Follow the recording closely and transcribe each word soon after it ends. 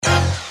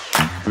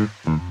What's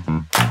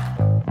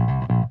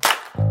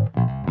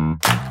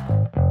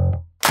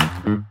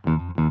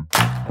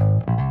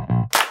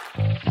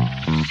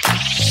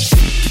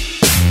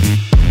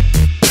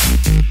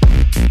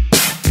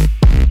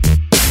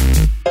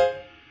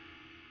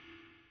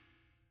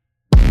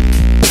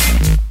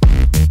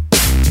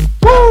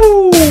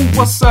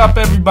up,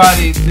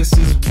 everybody? This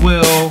is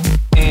Will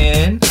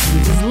and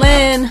this is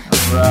Lynn. All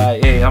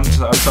right. Hey, I'm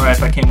sorry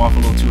if I came off a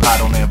little too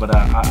hot on there, but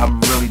I'm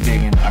really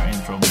digging our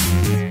intro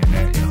music.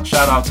 And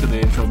shout out to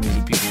the intro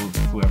music people,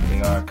 whoever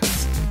they are,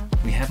 because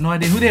we have no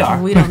idea who they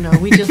are. We don't know.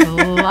 We just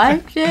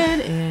liked it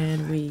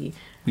and we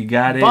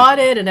got it, bought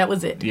it, and that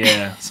was it.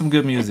 Yeah, some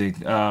good music.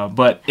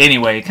 But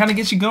anyway, it kind of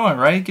gets you going,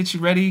 right? Get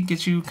you ready,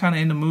 get you kind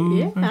of in the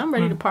mood. Yeah, I'm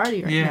ready to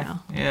party right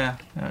now. Yeah.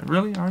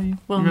 Really? Are you?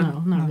 Well, no,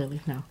 not really.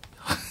 No.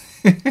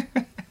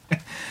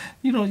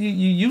 You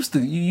used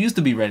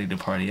to be ready to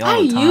party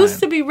all the time. I used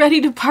to be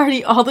ready to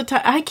party all the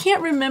time. I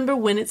can't remember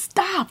when it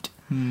stopped.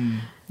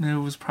 It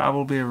was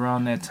probably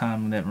around that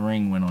time that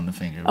ring went on the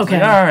finger.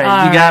 Okay. Like, all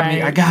right, you got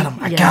me. I got him.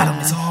 I got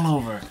him. It's all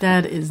over.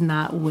 That is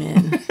not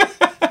when.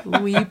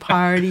 We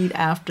partied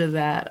after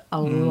that a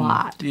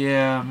lot.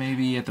 Yeah,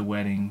 maybe at the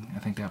wedding. I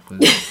think that was.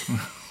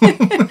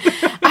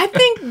 I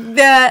think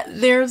that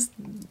there's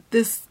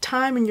this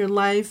time in your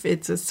life,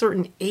 it's a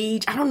certain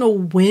age, I don't know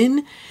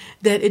when,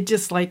 that it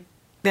just like,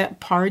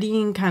 that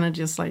partying kind of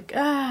just like,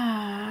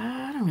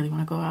 I don't really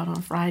want to go out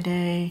on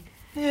Friday.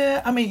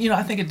 Yeah, I mean,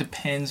 I think it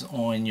depends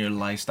on your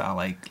lifestyle.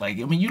 Like, I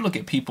mean, you look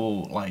at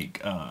people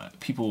like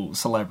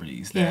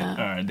celebrities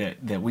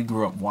that we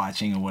grew up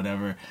watching or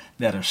whatever,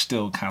 that are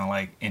still kind of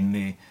like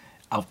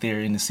out there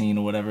in the scene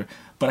or whatever.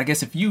 But I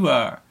guess if you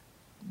are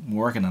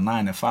working a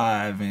 9 to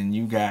 5 and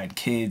you got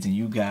kids and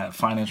you got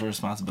financial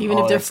responsibility,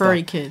 even if they're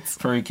furry kids,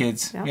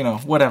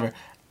 yep. Whatever.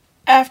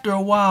 After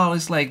a while,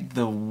 it's like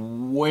the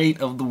weight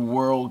of the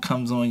world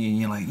comes on you, and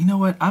you're like, you know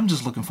what? I'm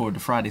just looking forward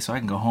to Friday so I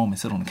can go home and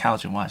sit on the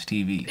couch and watch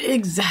TV.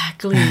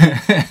 Exactly.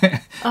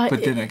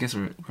 But then I guess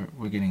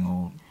we're getting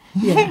old.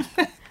 Yeah.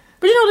 But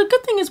the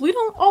good thing is we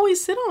don't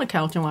always sit on the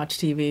couch and watch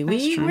TV.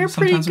 We're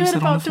pretty good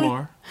about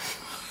doing.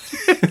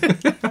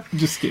 I'm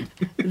just kidding.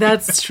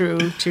 That's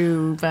true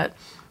too, but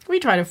we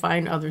try to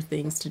find other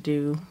things to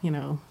do.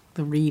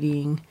 The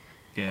reading.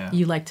 Yeah.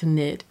 You like to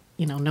knit.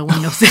 No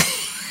one knows it.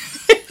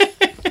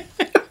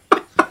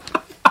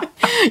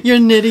 You're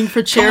knitting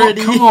for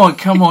charity.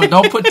 Come on.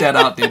 Don't put that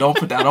out there. Don't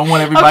put that. I don't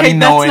want everybody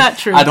knowing. That's not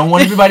true. I don't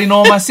want everybody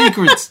knowing my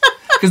secrets.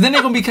 Because then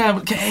they're going to be kind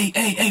of,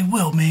 hey,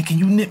 Will, man, can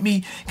you knit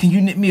me a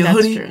hoodie?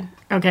 That's true.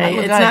 Okay,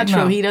 it's not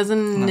true. He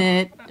doesn't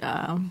knit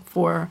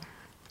for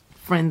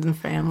friends and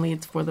family.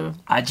 It's for the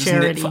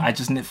charity. I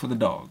just knit for the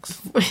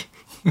dogs.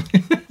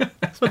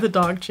 It's for the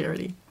dog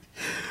charity.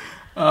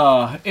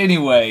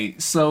 Anyway,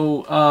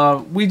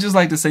 so we just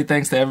like to say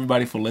thanks to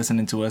everybody for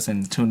listening to us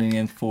and tuning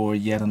in for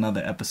yet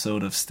another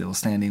episode of Still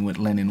Standing with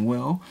Lynn and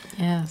Will.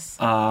 Yes.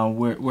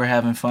 We're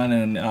having fun,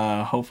 and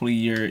hopefully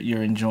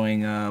you're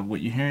enjoying what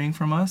you're hearing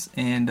from us.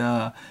 And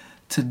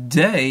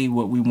today,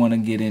 what we want to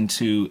get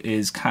into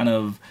is kind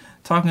of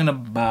talking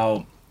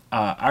about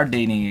our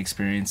dating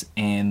experience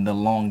and the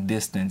long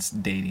distance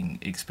dating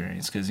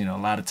experience, because a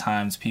lot of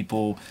times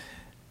people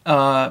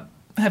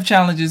have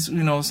challenges.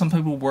 Some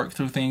people work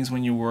through things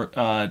when you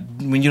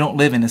don't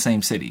live in the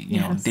same city.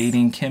 Yes.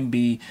 Dating can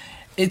be,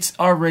 it's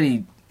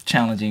already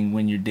challenging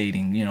when you're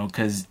dating,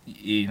 because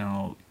you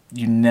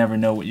never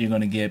know what you're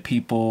going to get.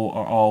 People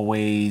are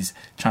always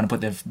trying to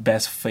put their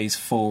best face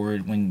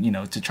forward when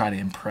to try to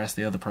impress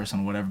the other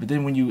person or whatever. But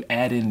then when you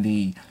add in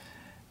the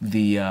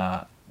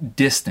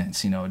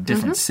distance,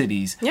 different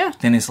cities,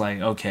 then it's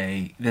like,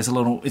 okay,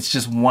 it's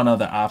just one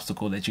other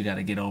obstacle that you got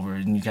to get over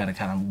and you got to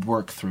kind of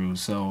work through.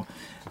 So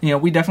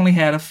we definitely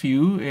had a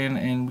few,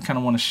 and we kind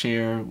of want to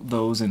share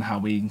those and how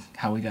we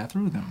got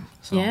through them.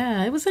 So.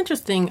 Yeah, it was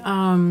interesting.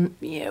 But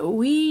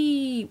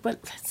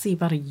let's see,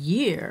 about a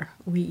year.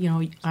 I was a year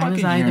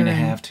and a either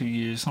half, 2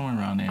 years, somewhere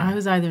around there. I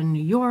was either in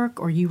New York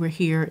or you were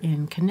here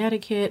in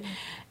Connecticut,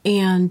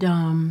 and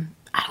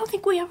I don't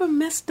think we ever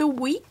missed a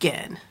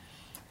weekend.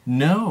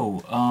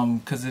 No,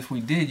 because if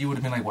we did, you would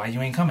have been like, why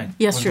you ain't coming?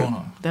 Yes, What's true. going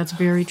on? That's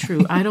very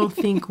true. I don't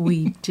think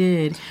we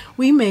did.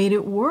 We made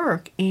it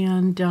work,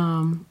 and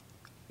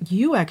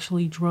you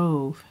actually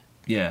drove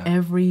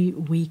every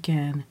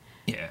weekend.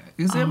 Yeah,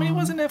 because it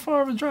wasn't that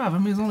far of a drive.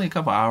 It was only a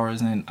couple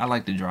hours, and I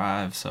like to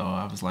drive, so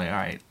I was like, all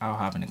right, I'll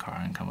hop in the car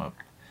and come up.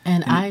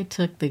 And I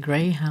took the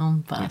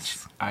Greyhound bus. Which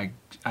I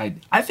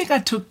think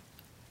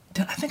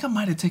I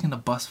might have taken the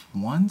bus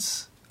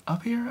once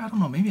up here. I don't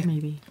know,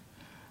 maybe.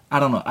 I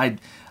don't know.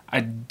 I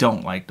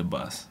don't like the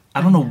bus.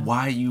 I don't know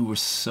why you were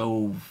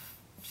so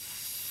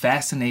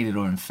fascinated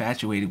or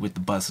infatuated with the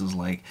bus. It was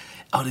like,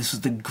 oh, this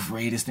was the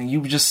greatest thing.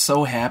 You were just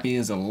so happy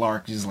as a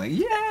lark. You're just like,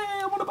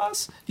 yeah, I'm on a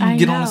bus. You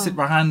get on and sit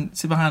behind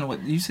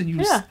what you said.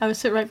 I would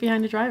sit right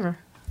behind the driver.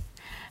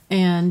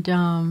 And I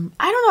don't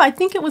know. I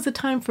think it was a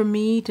time for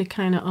me to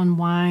kind of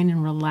unwind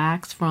and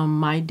relax from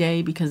my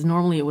day, because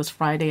normally it was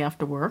Friday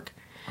after work.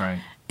 Right.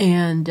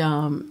 And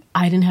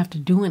I didn't have to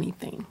do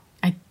anything.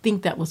 I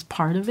think that was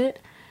part of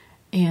it.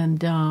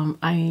 And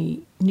I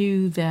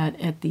knew that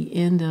at the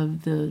end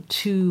of the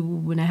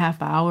 2.5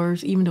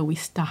 hours, even though we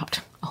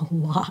stopped a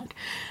lot,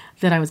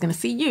 that I was going to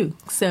see you.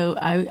 So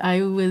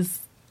I was,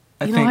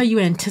 you know how you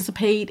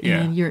anticipate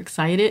and you're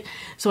excited.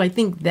 So I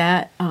think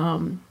that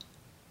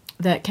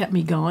that kept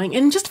me going.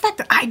 And just the fact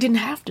that I didn't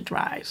have to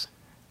drive.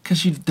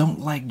 Because you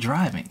don't like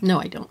driving. No,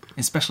 I don't.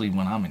 Especially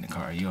when I'm in the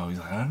car. You always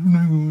like, I don't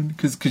know.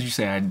 Because you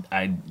say,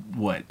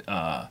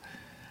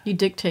 you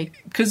dictate.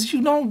 Because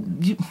you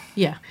don't.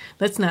 Yeah,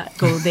 let's not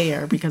go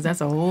there because that's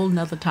a whole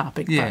nother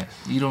topic. Yeah,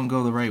 you don't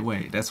go the right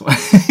way. That's why.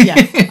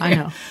 Yeah, I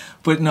know.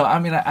 But no, I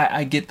mean,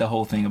 I get the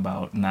whole thing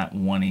about not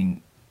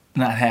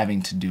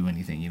having to do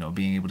anything,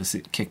 being able to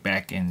kick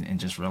back and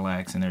just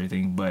relax and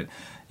everything. But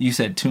you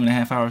said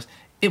 2.5 hours.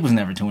 It was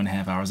never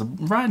 2.5 hours.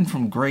 Riding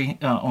from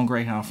on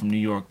Greyhound from New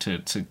York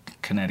to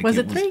Connecticut. Was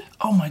it 3?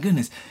 Oh my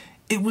goodness.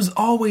 It was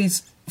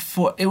always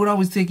it would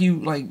always take you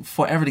like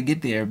forever to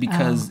get there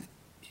because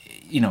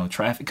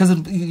traffic.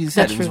 Because you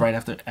said it was right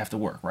after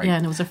work, right? Yeah,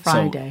 and it was a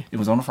Friday. So it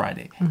was on a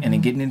Friday, and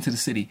then getting into the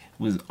city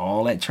was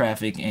all that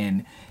traffic,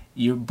 and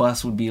your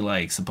bus would be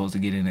like supposed to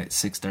get in at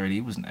 6:30.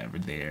 It was never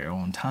there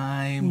on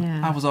time.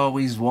 Yeah. I was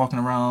always walking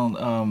around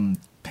not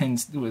Penn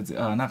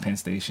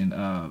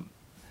Station.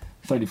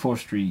 34th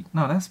Street.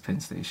 No, that's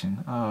Penn Station.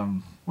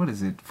 What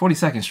is it?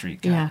 42nd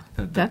Street. God. Yeah,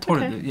 that's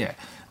okay. Yeah.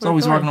 It's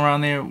always walking around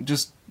there,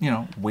 just,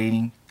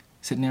 waiting,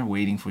 sitting there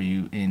waiting for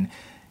you. And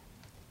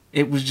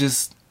it was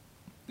just,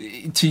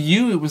 to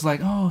you, it was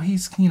like, oh,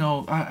 he's,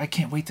 I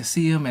can't wait to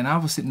see him. And I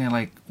was sitting there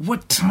like,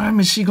 what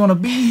time is she going to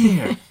be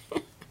here?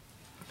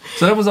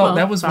 So that was all.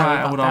 That was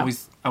why I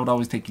would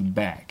always take you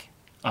back.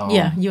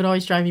 Yeah, you would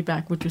always drive me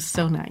back, which was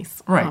so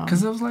nice. Right,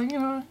 because I was like,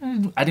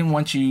 I didn't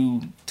want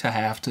you to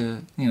have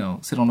to,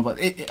 sit on the bus.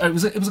 It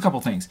was a couple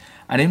of things.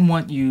 I didn't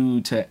want you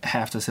to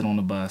have to sit on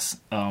the bus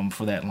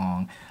for that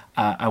long.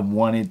 I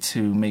wanted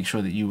to make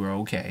sure that you were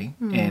okay,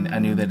 and I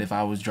knew that if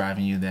I was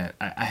driving you, that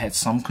I had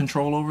some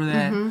control over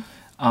that.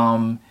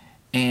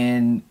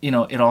 And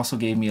it also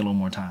gave me a little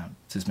more time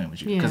to spend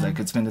with you because I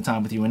could spend the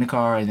time with you in the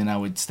car, and then I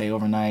would stay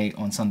overnight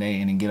on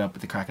Sunday and then get up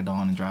at the crack of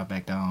dawn and drive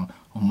back down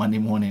on Monday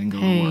morning and go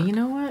to work. Hey, you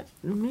know what?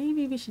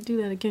 Maybe we should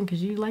do that again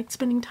because you liked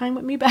spending time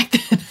with me back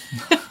then.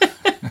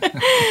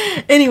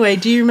 Anyway,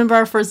 do you remember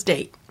our first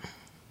date?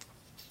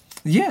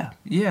 Yeah.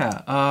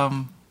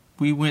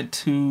 We went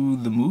to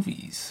the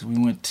movies. We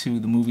went to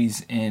the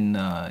movies in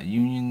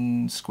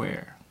Union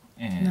Square.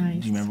 And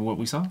nice. Do you remember what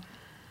we saw?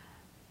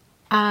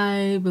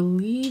 I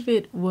believe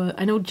it was...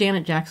 I know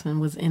Janet Jackson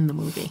was in the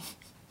movie.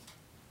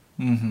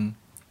 Mm-hmm.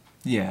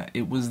 Yeah,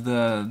 it was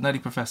the Nutty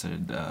Professor,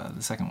 the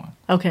second one.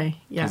 Okay,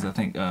 yeah. Because I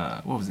think,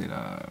 what was it?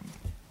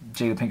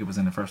 Jada Pinkett was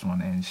in the first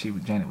one, and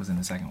Janet was in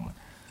the second one.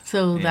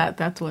 So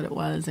that's what it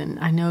was, and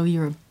I know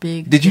you're a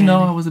big... Did you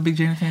know I was a big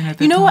Janet fan at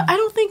that time? You know what? I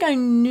don't think I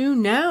knew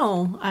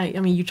now. I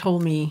mean, you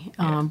told me,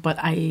 but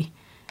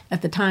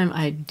at the time,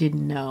 I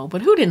didn't know.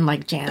 But who didn't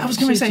like Janet? I was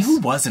going to say, who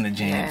wasn't a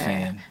Janet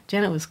fan?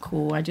 Janet was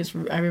cool. I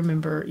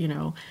remember,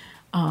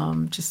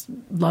 just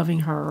loving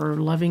her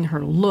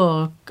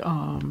look.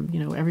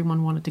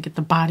 Everyone wanted to get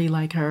the body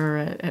like her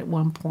at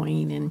one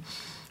point, and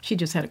she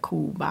just had a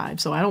cool vibe.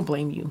 So I don't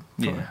blame you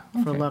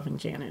for loving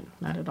Janet.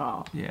 Not at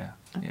all. Yeah.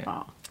 Not at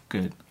all.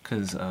 Good.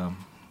 Because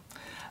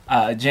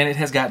Janet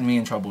has gotten me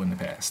in trouble in the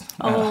past.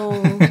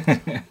 Oh,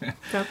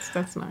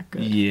 that's not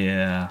good.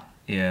 Yeah.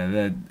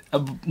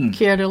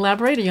 Care to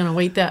elaborate? Or you're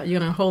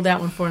gonna hold that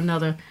one for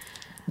another?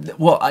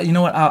 Well, you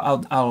know what?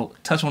 I'll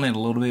touch on it a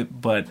little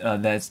bit, but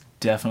that's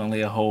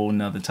definitely a whole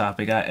nother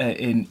topic.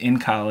 In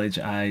college,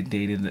 I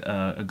dated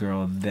a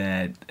girl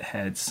that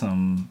had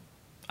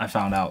I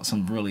found out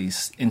some really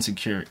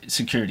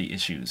security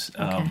issues.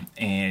 Okay.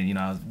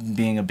 And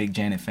being a big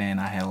Janet fan,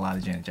 I had a lot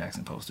of Janet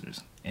Jackson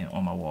posters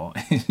on my wall.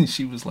 And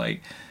she was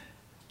like,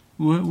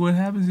 What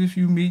happens if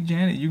you meet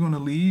Janet? You're gonna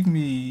leave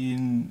me,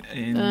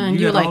 and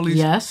you're like,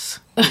 yes,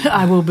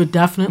 I will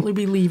definitely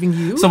be leaving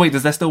you. So wait,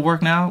 does that still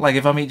work now? Like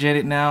if I meet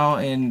Janet now,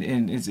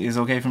 and it's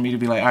okay for me to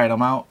be like, all right,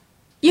 I'm out.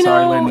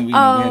 Sorry, Lenny, we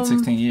had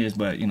 16 years,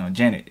 but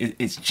Janet,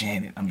 it's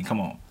Janet. I mean, come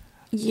on.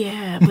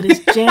 Yeah, but it's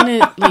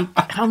Janet. Like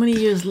how many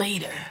years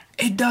later?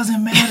 It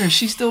doesn't matter.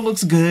 She still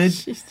looks good.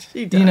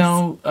 She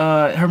does.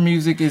 Her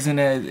music isn't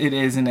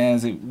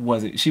as it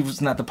was. She was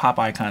not the pop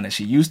icon that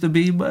she used to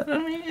be, but I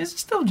mean, it's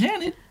still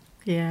Janet.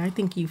 Yeah, I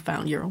think you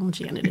found your own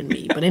Janet in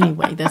me. But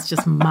anyway, that's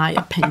just my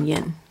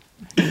opinion.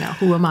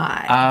 Who am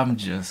I? I'm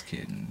just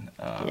kidding.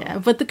 Yeah,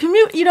 but the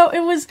commute,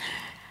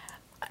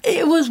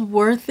 it was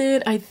worth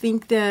it. I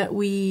think that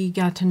we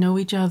got to know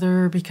each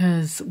other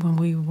because when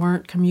we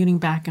weren't commuting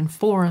back and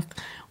forth,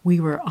 we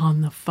were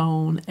on the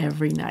phone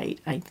every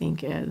night. I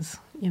think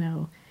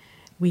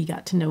we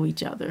got to know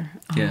each other.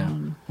 Yeah.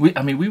 We'd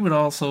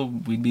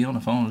be on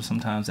the phone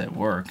sometimes at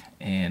work,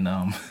 and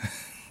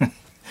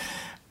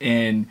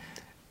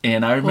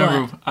and I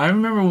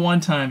remember one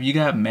time you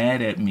got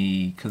mad at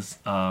me because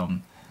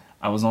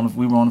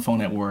we were on the phone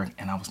at work,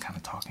 and I was kind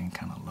of talking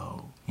kind of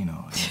low, and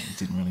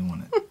didn't really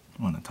want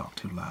to talk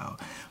too loud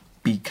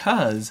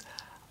because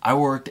I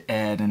worked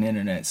at an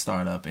internet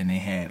startup, and they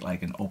had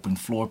like an open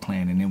floor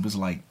plan, and it was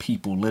like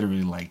people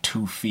literally like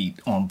 2 feet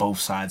on both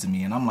sides of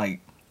me, and I'm like,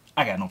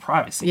 I got no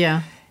privacy.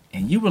 Yeah.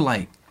 And you were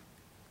like,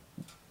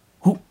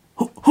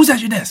 who's at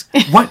your desk?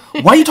 Why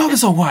are you talking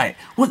so quiet?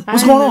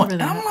 What's going on?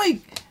 And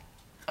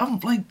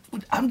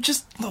I'm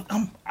just, look,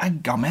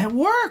 I'm at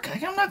work.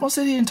 I'm not gonna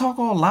sit here and talk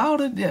all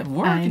loud at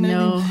work. I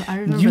know. I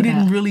remember you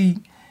didn't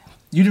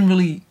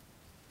really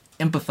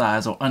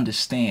empathize or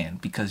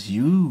understand because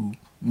you,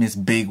 Miss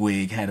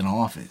Bigwig, had an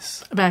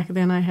office. Back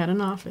then I had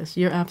an office.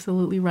 You're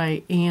absolutely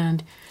right.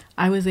 And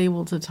I was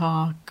able to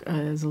talk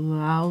as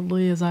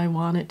loudly as I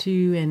wanted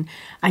to, and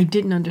I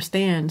didn't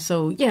understand.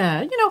 So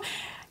yeah,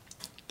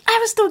 I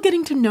was still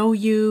getting to know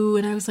you,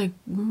 and I was like,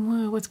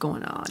 what's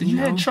going on? You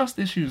had trust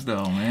issues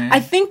though, man. I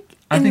think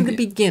in the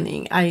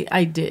beginning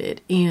I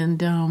did.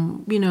 And,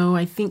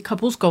 I think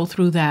couples go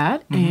through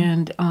that,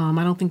 and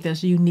I don't think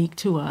that's unique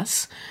to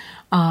us.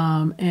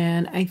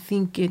 And I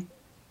think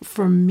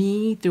for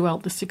me,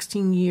 throughout the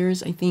 16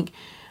 years, I think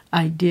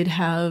I did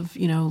have,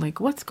 like,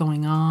 what's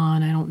going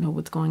on? I don't know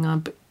what's going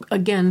on. But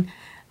again,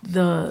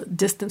 the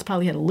distance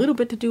probably had a little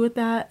bit to do with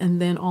that.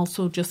 And then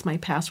also just my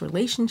past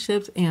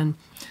relationships and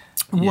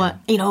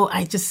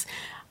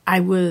I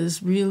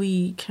was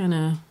really kind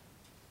of,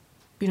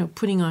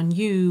 putting on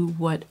you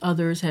what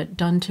others had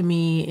done to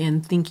me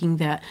and thinking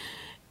that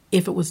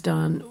if it was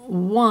done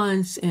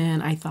once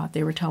and I thought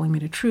they were telling me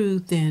the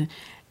truth, then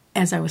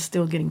as I was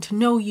still getting to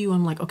know you,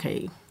 I'm like,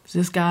 okay, is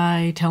this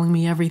guy telling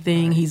me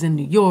everything? Right. He's in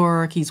New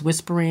York. He's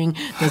whispering.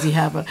 Does he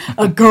have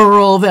a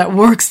girl that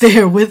works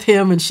there with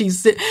him? And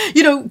she's,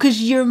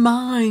 because your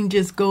mind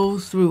just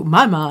goes through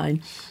my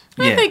mind.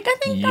 Yeah, I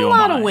think a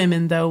lot of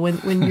women, though,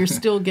 when you're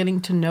still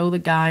getting to know the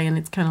guy and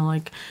it's kind of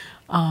like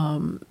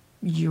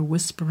you're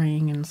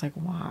whispering and it's like,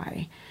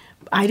 why?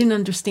 I didn't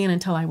understand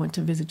until I went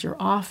to visit your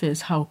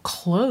office how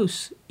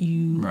close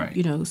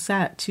you,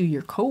 sat to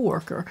your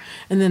coworker.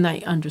 And then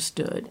I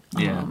understood.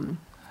 Yeah.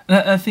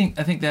 I think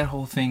that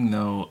whole thing,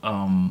 though,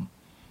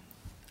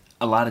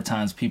 a lot of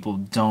times people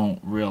don't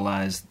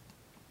realize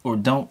or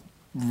don't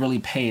really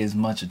pay as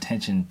much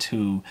attention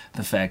to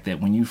the fact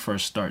that when you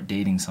first start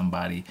dating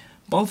somebody,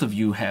 both of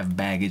you have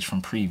baggage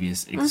from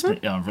previous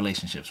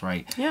relationships,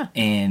 right? Yeah.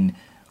 And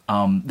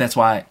that's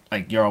why,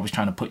 like, you're always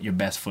trying to put your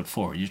best foot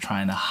forward. You're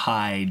trying to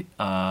hide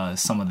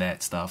some of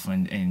that stuff,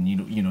 and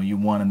you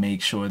want to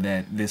make sure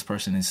that this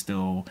person is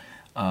still,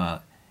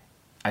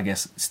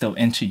 still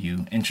into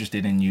you,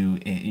 interested in you,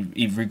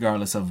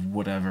 regardless of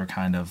whatever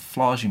kind of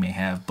flaws you may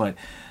have. But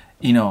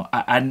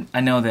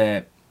I know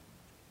that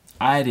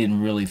I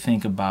didn't really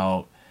think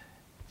about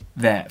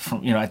that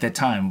from at that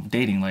time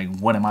dating, like,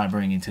 what am I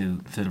bringing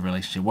to the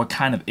relationship? What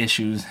kind of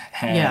issues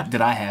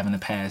did I have in the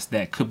past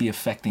that could be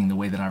affecting the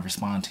way that I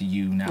respond to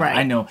you now? Right.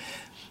 I know,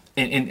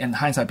 in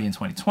hindsight being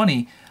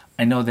 2020,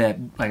 I know that,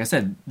 like I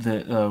said,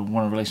 the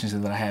one of the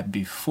relationships that I had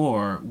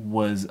before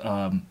was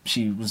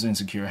she was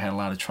insecure, had a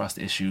lot of trust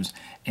issues,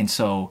 and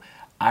so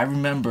I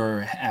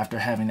remember after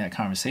having that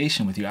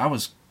conversation with you, I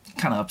was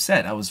kind of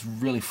upset. I was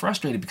really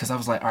frustrated because I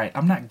was like, all right,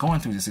 I'm not going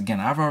through this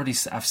again.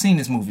 I've seen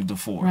this movie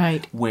before,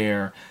 right,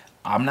 where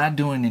I'm not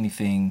doing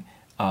anything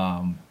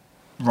wrong.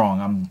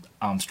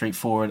 I'm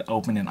straightforward,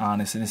 open, and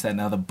honest, and this, that, and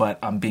the other, but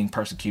I'm being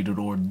persecuted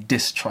or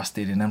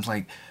distrusted, and I'm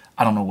like,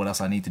 I don't know what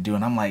else I need to do.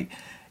 And I'm like,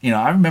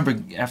 I remember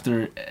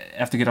after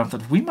getting off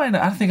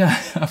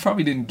I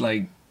probably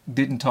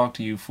didn't talk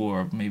to you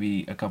for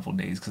maybe a couple of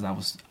days because I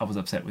was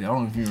upset with you. I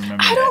don't know if you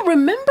remember. I don't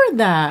remember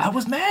that. I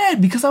was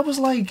mad because I was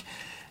like,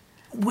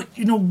 what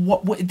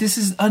this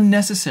is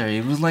unnecessary.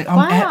 It was like, I'm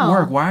at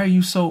work. Why are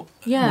you so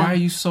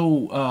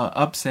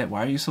upset?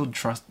 Why are you so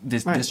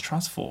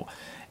distrustful?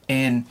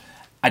 And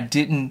I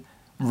didn't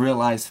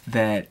realize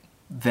that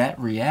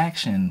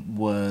reaction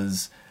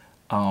was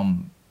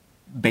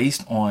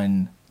based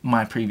on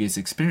my previous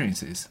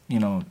experiences.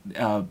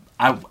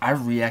 I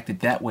reacted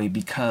that way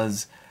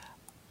because,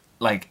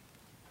 like,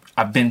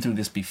 I've been through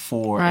this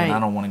before, right, and I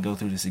don't want to go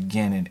through this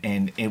again.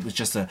 And it was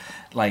just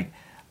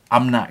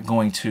I'm not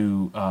going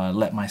to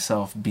let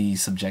myself be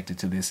subjected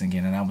to this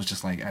again. And I was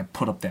just like, I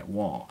put up that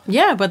wall.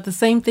 Yeah, but the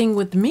same thing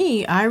with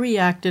me. I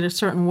reacted a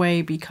certain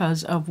way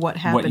because of what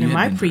happened in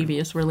my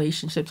previous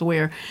relationships,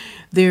 where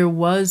there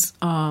was,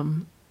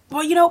 when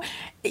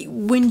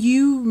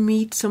you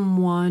meet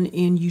someone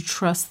and you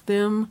trust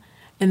them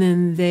and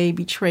then they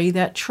betray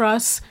that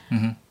trust,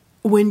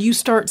 when you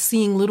start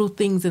seeing little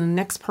things in the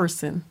next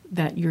person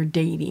that you're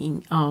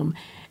dating,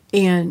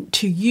 and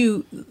to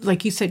you,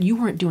 like you said, you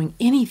weren't doing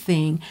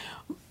anything.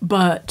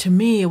 But to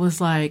me, it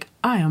was like,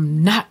 I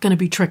am not going to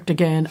be tricked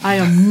again. I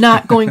am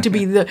not going to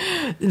be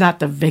not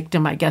the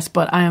victim, I guess,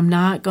 but I am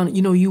not going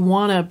to, you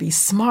want to be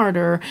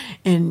smarter.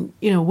 And,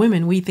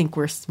 women, we think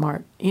we're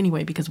smart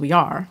anyway because we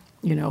are.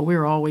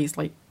 We're always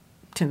like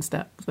 10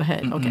 steps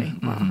ahead. Okay,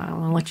 well, I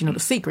don't want to let you know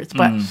the secrets.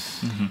 But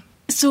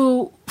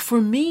so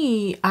for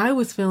me, I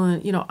was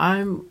feeling,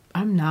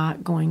 I'm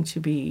not going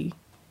to be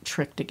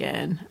tricked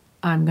again.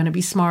 I'm going to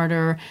be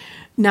smarter,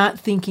 not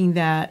thinking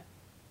that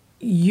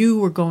you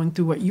were going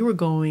through what you were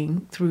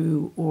going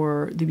through,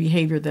 or the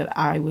behavior that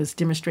I was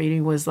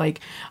demonstrating was like,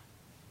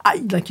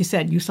 like you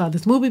said, you saw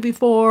this movie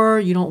before,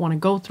 you don't want to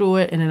go through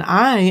it. And then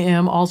I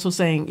am also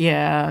saying,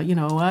 yeah, you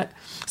know what?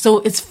 So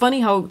it's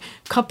funny how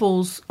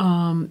couples,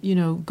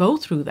 go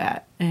through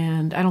that.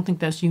 And I don't think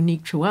that's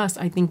unique to us.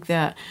 I think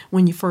that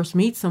when you first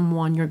meet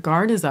someone, your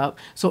guard is up.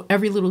 So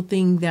every little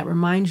thing that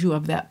reminds you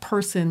of that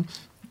person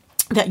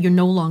that you're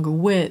no longer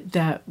with,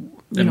 that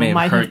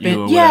might have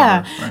been,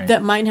 right.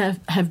 that might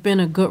have been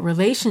a good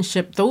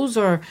relationship. Those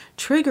are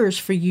triggers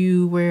for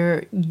you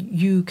where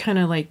you kind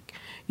of like,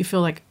 you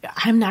feel like,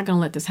 I'm not going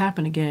to let this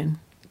happen again.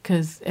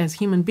 Because as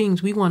human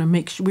beings, we want to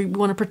make sure, we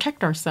want to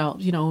protect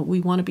ourselves. We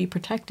want to be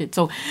protected.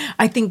 So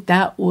I think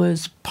that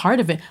was part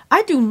of it.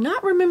 I do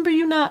not remember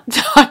you not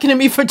talking to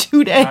me for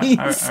 2 days.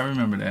 I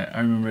remember that. I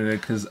remember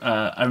that because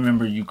I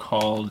remember you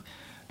called.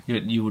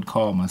 You would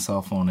call my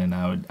cell phone, and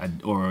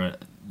or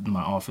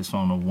my office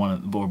phone,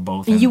 or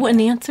both. And you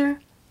wouldn't answer?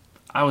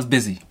 I was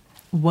busy.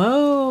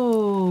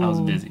 Whoa. I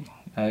was busy.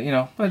 But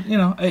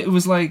it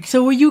was like.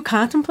 So were you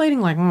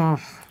contemplating like, I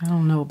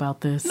don't know about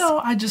this? No,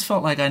 I just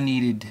felt like I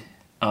needed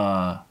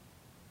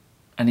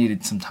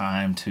some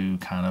time to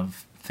kind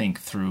of think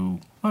through.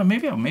 Well,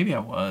 maybe I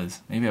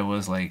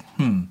was like,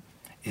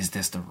 is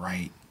this the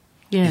right?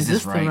 Yeah, is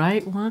this the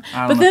right one?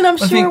 But know. then I'm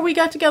sure we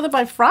got together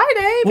by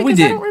Friday because we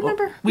did. I don't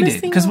remember. We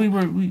did because we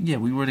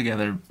were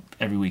together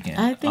every weekend.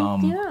 I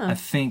think I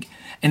think,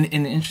 and the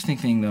interesting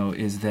thing though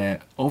is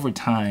that over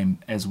time,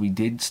 as we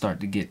did start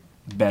to get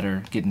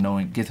better, get to know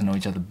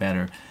each other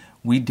better,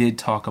 we did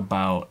talk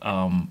about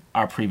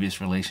our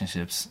previous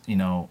relationships,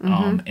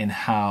 and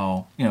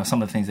how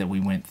some of the things that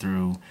we went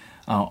through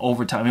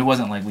over time. It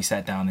wasn't like we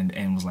sat down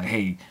and was like,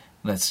 hey,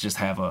 let's just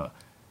have a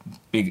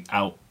big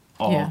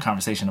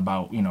conversation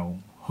about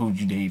who'd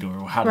you date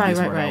or how did this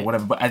work out or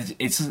whatever. But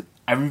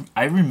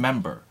I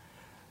remember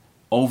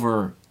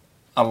over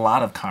a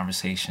lot of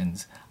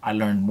conversations, I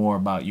learned more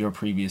about your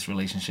previous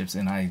relationships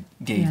and I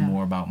gave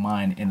more about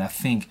mine. And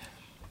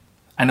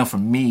I know for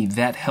me,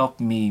 that helped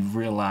me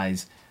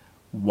realize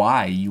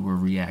why you were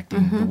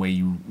reacting the way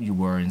you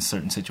were in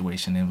certain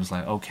situations. It was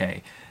like,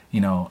 okay,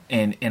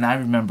 and I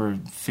remember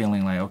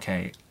feeling like,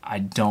 okay, I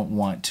don't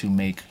want to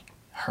make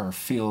her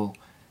feel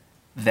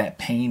that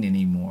pain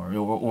anymore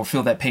or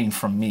feel that pain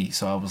from me.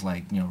 So I was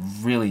like,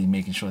 really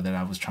making sure that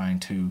I was trying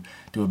to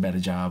do a better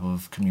job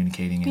of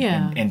communicating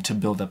and to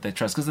build up that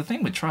trust. Because the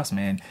thing with trust,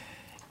 man,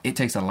 it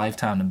takes a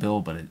lifetime to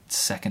build, but a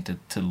second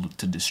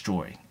to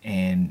destroy.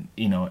 And,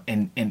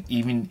 and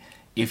even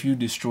if you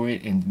destroy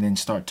it and then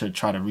start to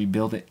try to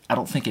rebuild it, I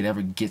don't think it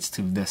ever gets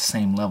to the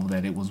same level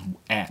that it was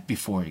at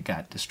before it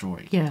got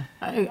destroyed. Yeah,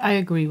 I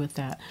agree with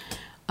that.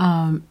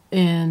 And,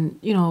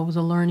 it was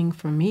a learning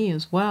for me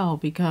as well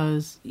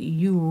because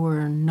you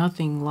were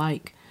nothing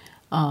like,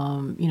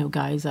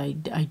 guys I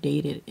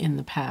dated in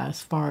the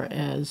past, as far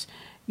as,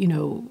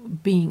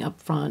 being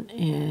upfront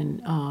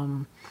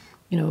and,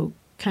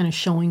 kind of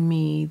showing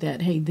me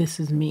that, hey, this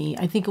is me.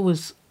 I think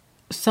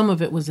some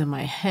of it was in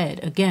my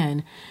head,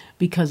 again,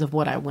 because of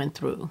what I went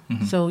through.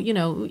 Mm-hmm. So,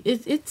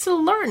 it's a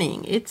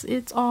learning.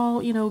 It's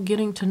all,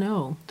 getting to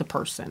know the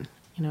person,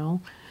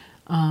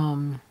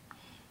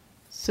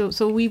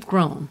 So we've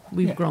grown.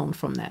 We've grown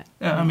from that.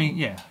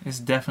 It's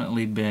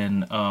definitely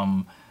been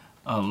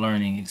a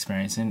learning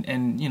experience,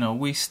 and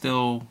we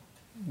still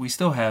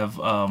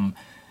have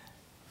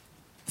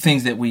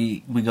things that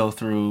we go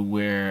through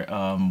where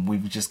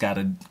we've just got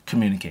to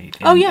communicate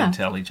and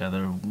tell each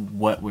other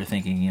what we're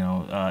thinking.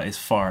 As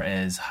far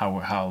as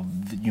how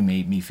you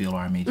made me feel or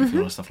I made you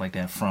feel or stuff like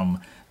that.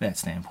 From that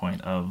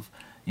standpoint of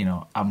I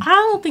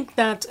don't think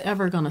that's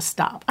ever going to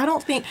stop.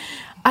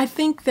 I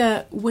think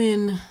that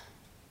when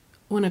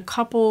a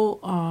couple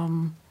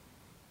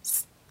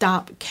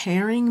stop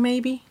caring,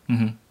 maybe,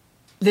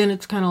 then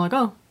it's kind of like,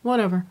 oh,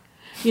 whatever.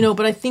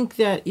 But I think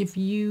that if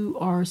you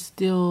are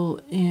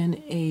still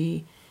in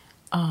a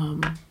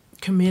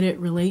committed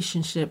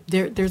relationship,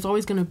 there's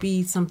always going to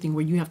be something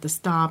where you have to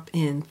stop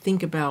and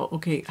think about,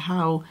 okay,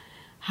 how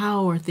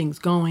are things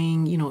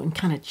going, and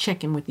kind of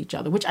check in with each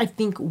other, which I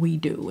think we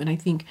do. And I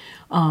think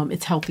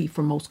it's healthy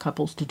for most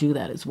couples to do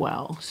that as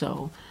well.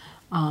 So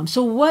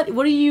what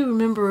do you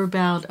remember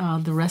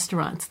about the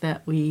restaurants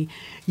that we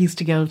used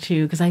to go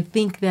to? Because I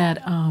think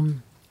that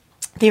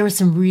there were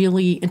some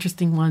really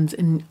interesting ones.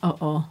 And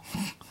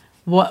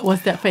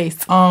what's that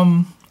face?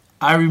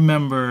 I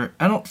remember.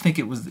 I don't think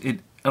it was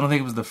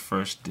the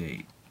first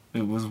date.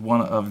 It was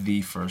one of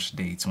the first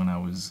dates when I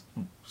was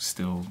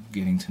still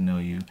getting to know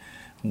you,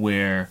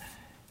 where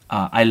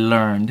I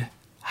learned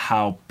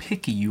how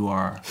picky you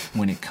are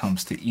when it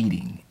comes to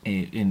eating.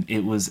 And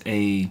it was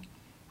a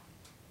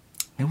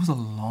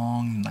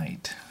long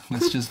night.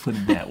 Let's just put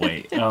it that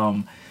way.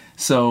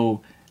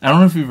 So I don't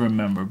know if you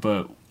remember,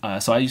 but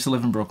so I used to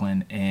live in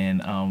Brooklyn,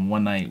 and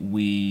one night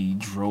we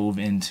drove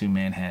into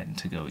Manhattan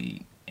to go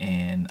eat,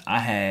 and I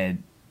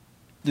had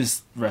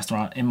this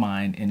restaurant in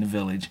mind in the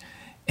Village,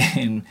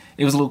 and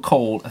it was a little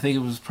cold. I think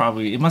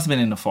it must have been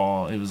in the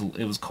fall. It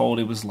was cold.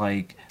 It was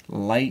like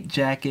light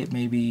jacket,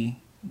 maybe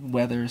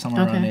weather,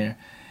 somewhere around there.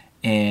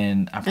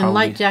 And I probably... And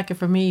light jacket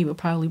for me would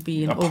probably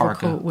be an A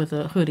parka. overcoat with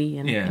a hoodie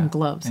and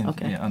gloves. And,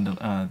 Okay. Yeah, under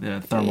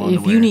the thermal If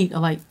underwear. you need a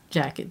light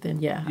jacket,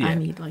 then Yeah. I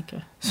need like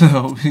a...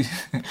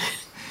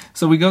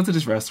 So we go to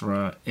this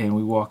restaurant and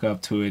we walk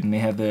up to it, and they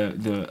have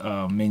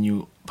the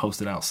menu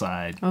posted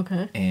outside.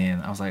 Okay.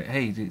 And I was like,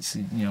 "Hey,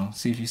 see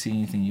if you see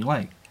anything you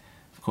like."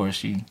 Of course,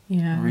 she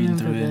Yeah, I reading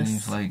remember through it, and this.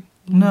 he's like,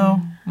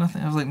 "No,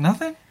 nothing." I was like,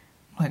 "Nothing?"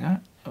 I'm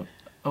like,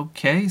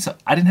 okay. So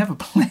I didn't have a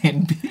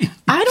plan B.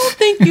 I don't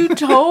think you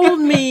told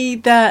me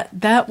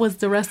that was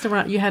the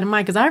restaurant you had in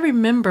mind, because I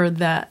remember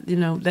that,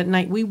 that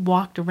night we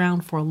walked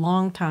around for a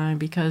long time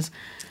because...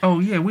 Oh,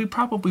 yeah, we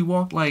probably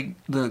walked like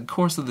the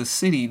course of the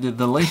city,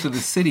 the length of the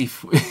city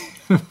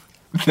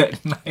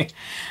that night.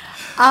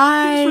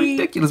 It was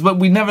ridiculous, but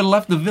we never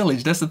left the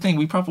village. That's the thing.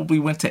 We probably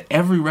went to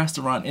every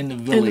restaurant in the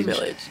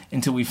village,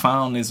 until we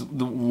found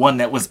the one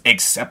that was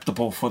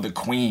acceptable for the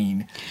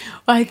queen.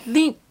 I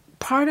think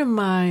part of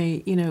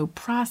my,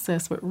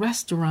 process with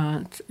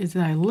restaurants is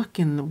that I look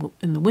in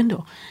the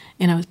window,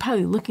 and I was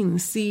probably looking to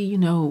see,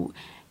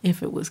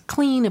 if it was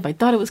clean, if I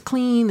thought it was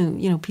clean,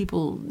 and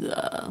people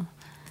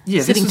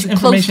sitting too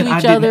close to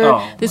each other.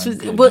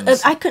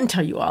 I couldn't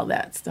tell you all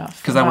that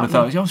stuff because I would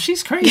have thought,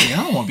 she's crazy.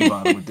 I don't want to be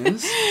bothered with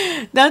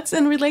this. That's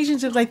in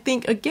relationships. I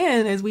think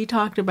again, as we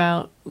talked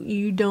about,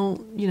 you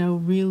don't,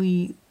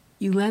 really,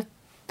 you let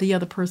the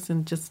other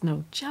person just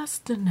know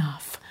just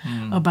enough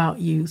about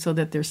you so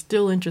that they're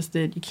still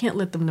interested. You can't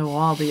let them know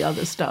all the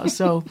other stuff.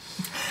 So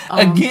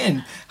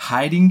again,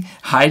 hiding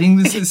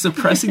this,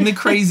 suppressing the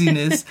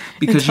craziness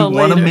because you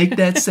want to make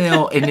that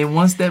sale, and then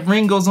once that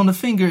ring goes on the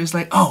finger, it's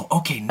like, oh,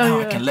 okay, now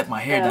I can let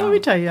my hair down. Let me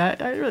tell you, I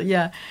really,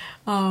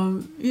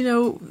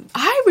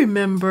 I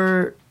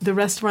remember the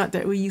restaurant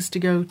that we used to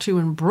go to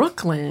in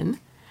Brooklyn,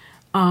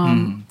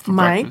 Mike's.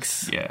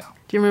 Breakfast. Yeah.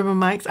 Do you remember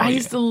Mike's? I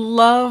used to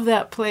love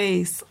that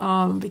place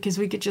because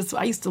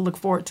I used to look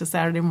forward to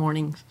Saturday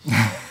mornings.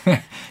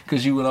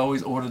 Because you would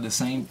always order the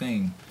same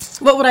thing.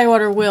 What would I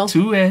order, Will?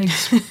 2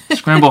 eggs,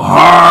 scrambled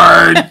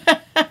hard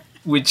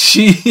with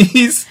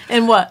cheese.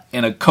 And what?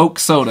 And a Coke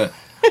soda,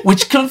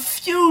 which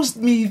confused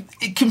me.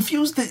 It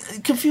confused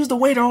the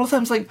waiter all the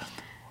time. It's like,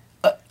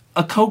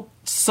 a Coke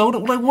soda?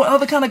 Like, what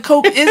other kind of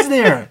Coke is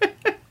there?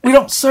 We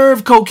don't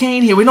serve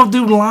cocaine here. We don't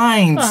do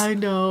lines. I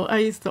know. I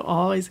used to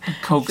always...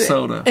 Coke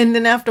soda. And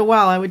then after a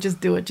while, I would just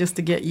do it just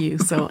to get you.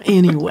 So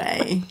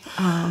anyway.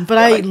 But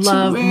I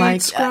love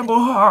Mike's.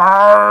 Scramble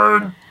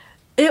hard.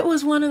 It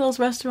was one of those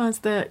restaurants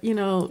that, It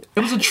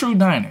was a true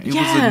diner. It was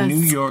a New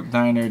York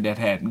diner that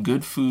had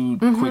good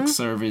food, quick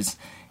service.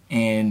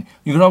 And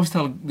you could always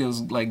tell there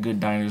was like good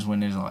diners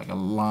when there's like a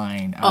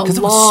line. A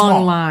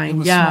long line. It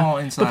was small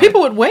inside. But people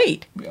would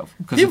wait. Yeah,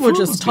 people would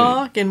just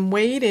talk and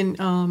wait. And,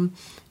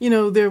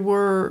 there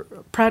were...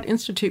 Pratt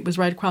Institute was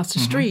right across the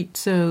street.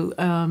 So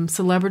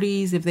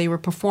celebrities, if they were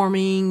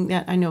performing,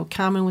 I know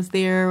Common was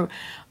there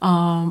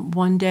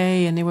one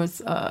day. And there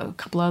was a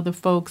couple other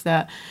folks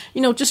that,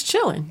 just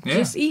chilling,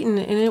 just eating.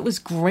 And it was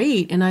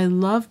great. And I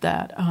loved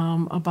that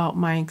about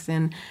Mike's.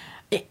 And...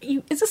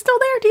 is it still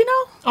there? Do you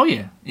know? Oh,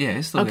 yeah. Yeah,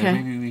 it's still there.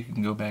 Maybe we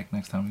can go back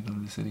next time we go to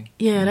the city.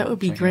 Yeah, that would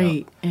be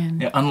great.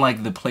 And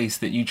unlike the place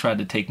that you tried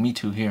to take me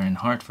to here in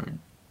Hartford.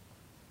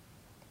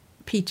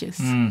 Peaches.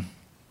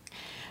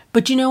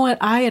 But you know what?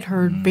 I had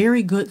heard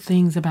very good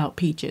things about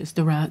Peaches,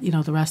 the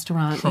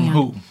restaurant. From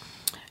who?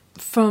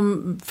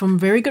 From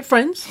very good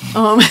friends.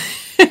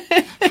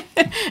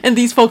 And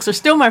these folks are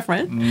still my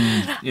friends.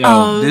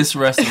 This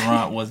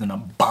restaurant was an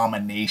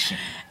abomination.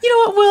 You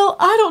know what, Will?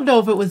 I don't know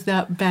if it was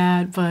that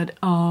bad, but...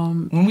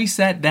 when we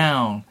sat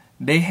down,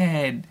 they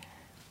had,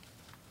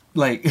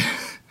 like,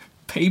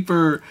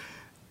 paper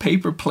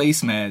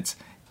placemats,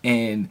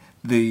 and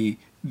the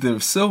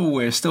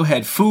silverware still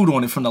had food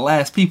on it from the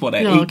last people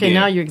that ate okay, there.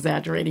 now you're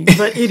exaggerating.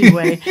 But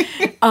anyway,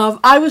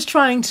 I was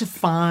trying to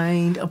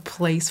find a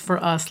place for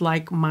us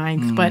like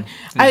Mike's, but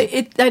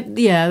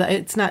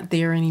it's not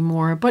there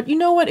anymore. But you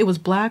know what? It was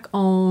Black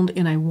owned,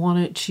 and I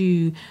wanted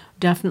to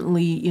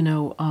definitely,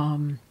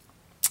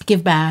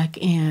 give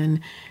back and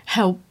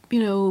help,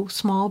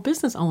 small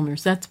business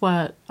owners. That's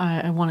what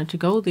I wanted to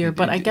go there.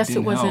 But I guess it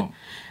wasn't.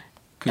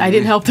 I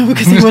didn't help them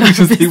because they went out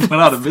of business. They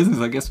went out of business,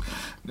 I guess.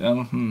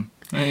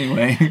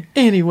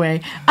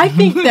 Anyway, I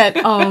think that,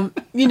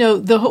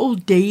 the whole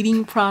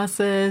dating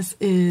process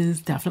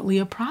is definitely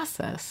a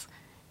process.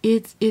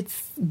 It's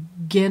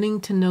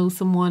getting to know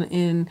someone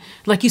in,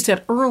 like you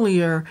said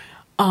earlier,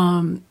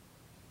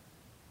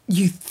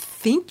 you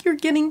think you're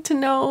getting to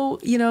know,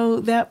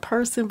 that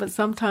person, but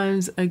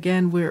sometimes,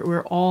 again,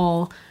 we're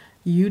all,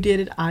 you did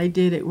it, I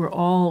did it, we're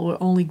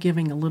only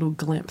giving a little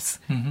glimpse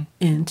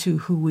into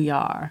who we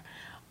are.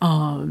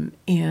 I'm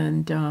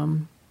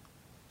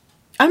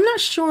not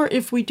sure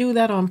if we do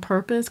that on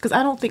purpose, because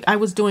I don't think I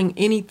was doing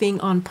anything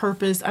on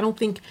purpose. I don't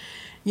think,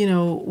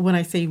 when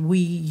I say we,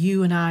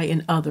 you and I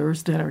and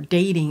others that are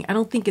dating, I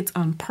don't think it's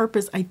on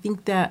purpose. I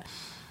think that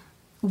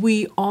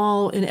we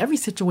all, in every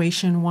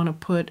situation, want to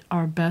put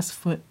our best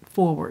foot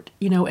forward,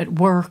 at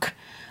work,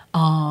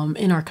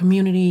 in our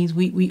communities.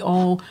 We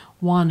all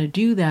want to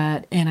do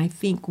that. And I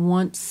think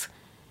once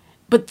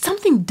But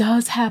something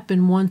does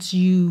happen once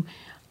you,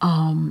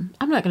 I'm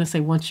not going to say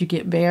once you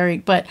get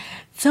married, but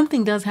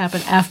something does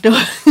happen after.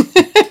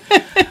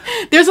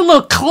 There's a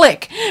little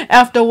click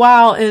after a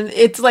while, and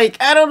it's like,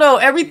 I don't know,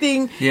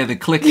 everything. Yeah, the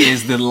click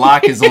is the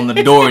lock is on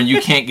the door and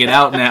you can't get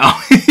out now.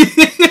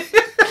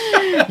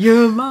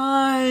 You're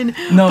mine.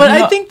 No, but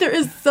no. I think there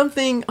is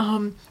something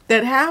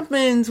that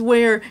happens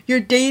where you're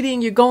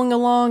dating, you're going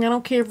along. I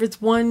don't care if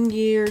it's 1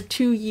 year,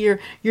 2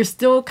 year. You're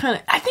still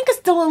I think it's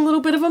still a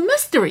little bit of a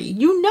mystery.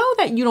 You know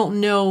that you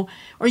don't know,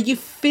 or you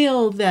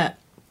feel that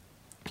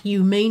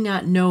you may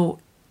not know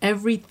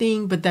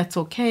everything, but that's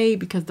okay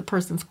because the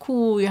person's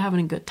cool. You're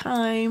having a good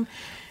time.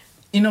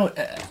 You know,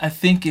 I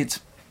think it's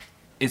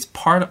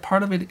part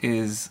of it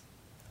is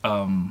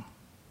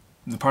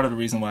the part of the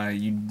reason why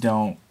you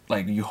don't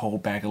you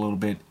hold back a little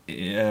bit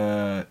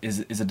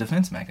is a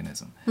defense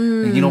mechanism.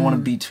 Like, you don't want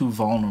to be too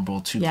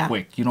vulnerable too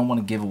quick. You don't want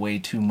to give away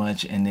too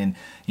much, and then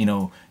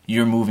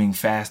you're moving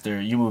faster.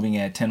 You're moving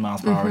at 10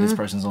 miles per hour. This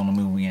person's only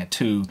moving at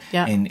 2,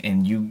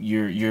 and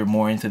you're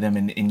more into them,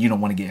 and you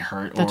don't want to get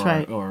hurt or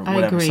whatever.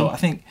 I agree. So I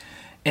think,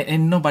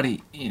 and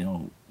nobody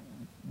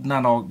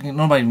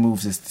nobody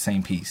moves at the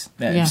same pace.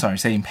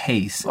 Same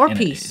pace or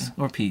pace.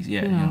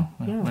 Yeah,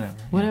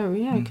 whatever.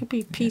 Yeah, it could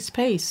be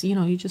pace.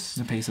 You just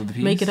the pace of the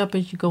piece. Make it up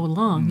as you go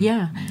along.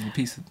 Yeah, the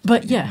piece.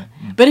 But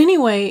but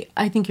anyway,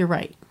 I think you're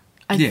right.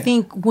 I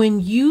think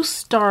when you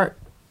start,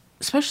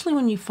 especially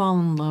when you fall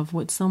in love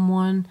with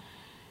someone,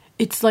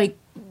 it's like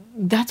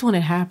that's when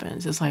it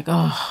happens. It's like,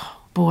 oh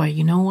boy,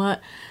 you know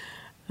what?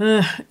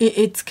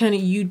 It's kind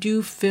of, you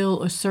do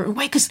feel a certain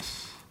way because.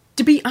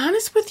 To be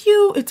honest with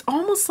you, it's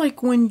almost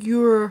like when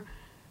you're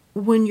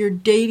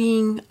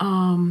dating,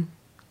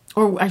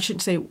 or I should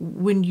say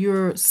when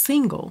you're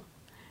single,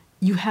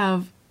 you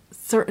have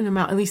certain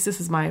amount, at least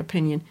this is my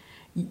opinion,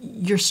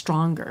 you're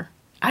stronger.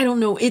 I don't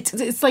know.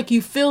 It's like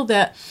you feel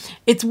that,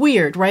 it's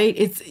weird,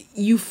 right?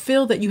 You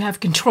feel that you have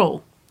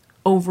control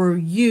over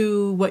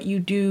you, what you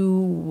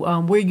do,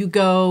 where you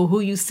go,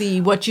 who you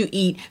see, what you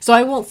eat. So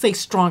I won't say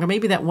stronger.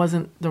 Maybe that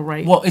wasn't the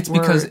right word. It's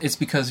word.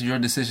 because your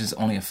decisions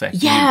only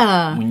affect you.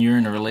 When you're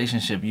in a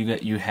relationship,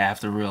 you have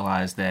to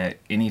realize that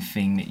any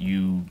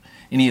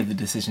of the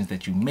decisions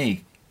that you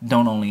make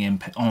don't only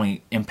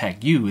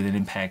impact you, it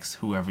impacts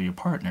whoever your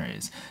partner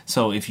is.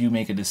 So if you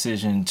make a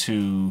decision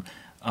to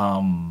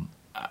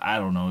I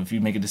don't know, if you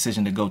make a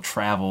decision to go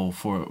travel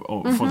for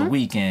the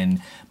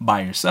weekend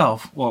by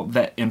yourself, well,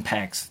 that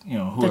impacts,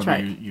 whoever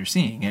you're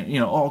seeing,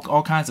 and,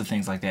 all kinds of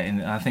things like that.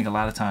 And I think a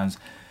lot of times,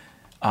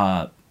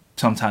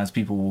 sometimes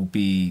people will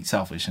be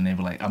selfish and they'll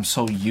be like, I'm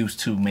so used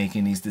to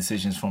making these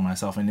decisions for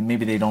myself. And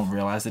maybe they don't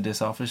realize that they're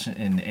selfish,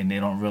 and they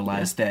don't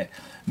realize that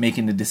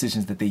making the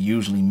decisions that they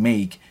usually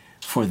make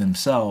for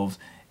themselves,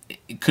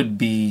 it could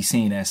be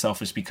seen as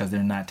selfish because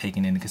they're not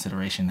taking into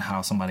consideration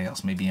how somebody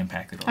else may be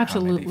impacted or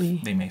Absolutely.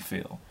 how they may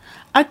feel.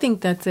 I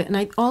think that's it. And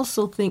I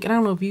also think, and I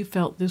don't know if you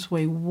felt this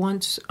way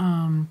once,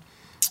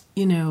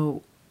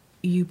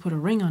 you put a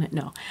ring on it.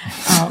 No.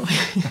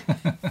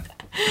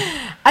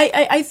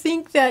 I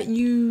think that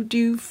you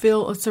do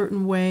feel a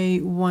certain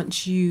way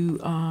once you,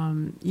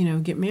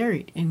 get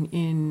married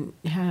and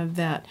have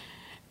that.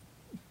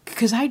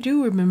 Because I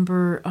do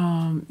remember,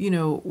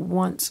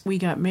 once we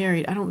got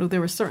married, I don't know, there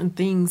were certain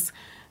things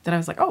that I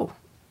was like, oh,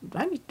 do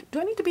I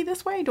need to be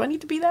this way? Do I need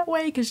to be that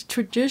way? Because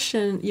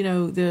tradition,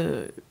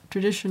 the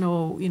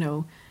traditional,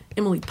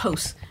 Emily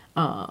Post.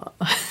 I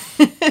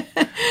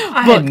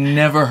had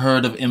never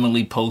heard of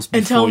Emily Post before.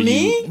 Until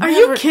me? Are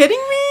you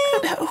kidding me?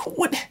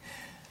 What?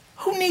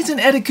 Who needs an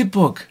etiquette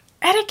book?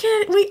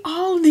 Etiquette? We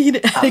all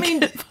need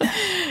etiquette.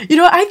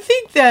 I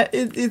think that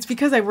it's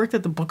because I worked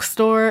at the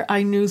bookstore.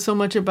 I knew so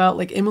much about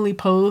Emily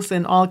Post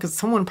and all, because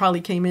someone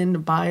probably came in to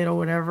buy it or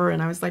whatever,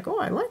 and I was like, oh,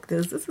 I like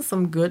this. This is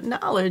some good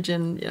knowledge,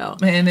 and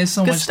Man, there's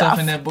so much stuff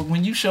in that book.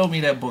 When you showed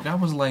me that book, I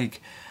was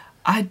like,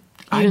 I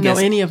didn't know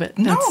any of it.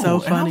 No, that's so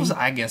funny. And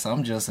I guess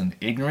I'm just an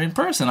ignorant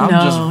person. I'm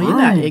just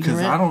rude because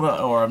I don't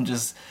know, or I'm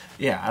just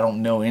I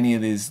don't know any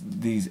of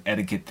these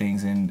etiquette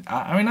things, and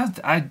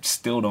I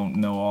still don't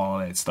know all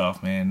that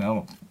stuff, man.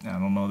 I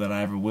don't know that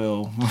I ever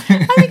will.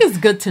 I think it's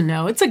good to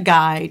know. It's a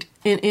guide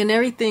in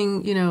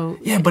everything,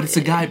 Yeah, but it's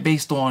a guide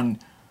based on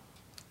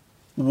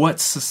what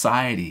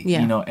society,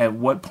 at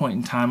what point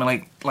in time, and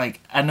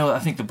I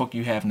think the book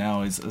you have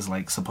now is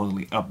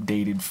supposedly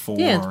updated for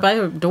it's by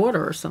her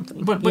daughter or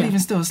something. But even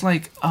still, it's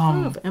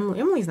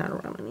Emily's not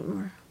around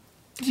anymore.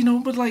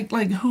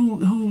 But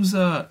who's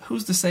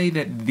to say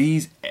that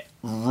these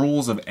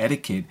rules of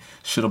etiquette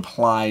should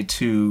apply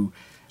to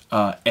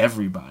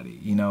everybody?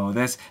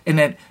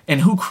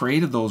 And who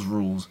created those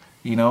rules?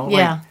 You're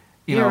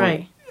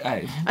right.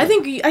 I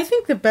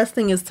think the best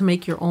thing is to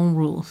make your own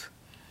rules.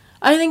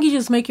 I think you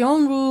just make your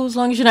own rules as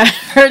long as you're not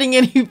hurting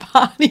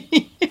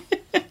anybody.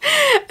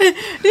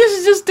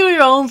 Just do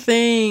your own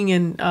thing,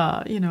 and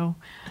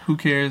who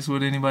cares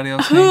what anybody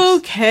else thinks?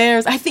 Who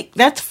cares? I think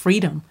that's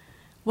freedom.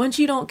 Once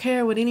you don't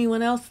care what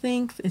anyone else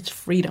thinks, it's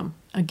freedom.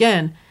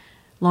 Again,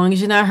 long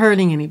as you're not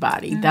hurting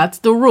anybody. That's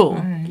the rule,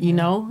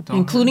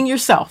 including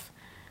yourself.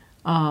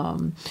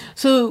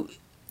 So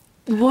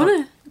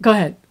Go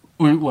ahead.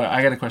 Well,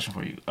 I got a question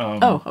for you.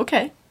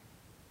 Okay.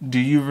 Do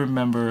you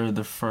remember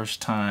the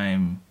first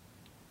time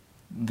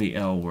the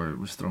L word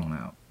was thrown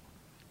out?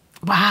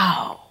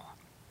 Wow.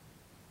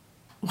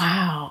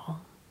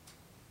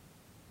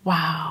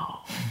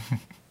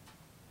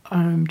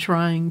 I'm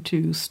trying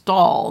to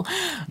stall.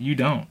 You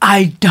don't.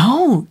 I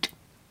don't.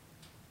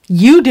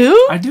 You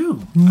do? I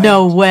do.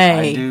 No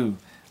way. I do.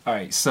 All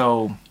right.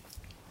 So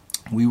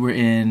we were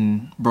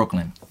in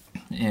Brooklyn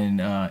in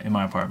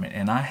my apartment,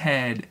 and I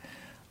had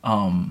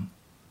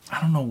I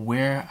don't know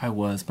where I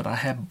was, but I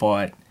had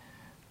bought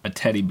a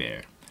teddy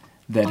bear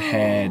that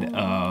had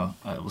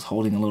it was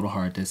holding a little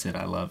heart that said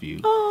 "I love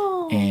you."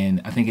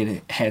 And I think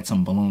it had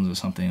some balloons or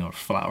something, or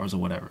flowers or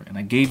whatever. And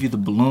I gave you the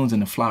balloons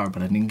and the flower,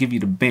 but I didn't give you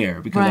the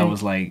bear because I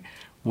was like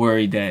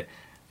worried that,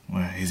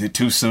 well, is it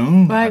too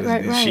soon? Right.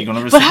 Is she going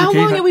to reciprocate? But how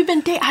long have we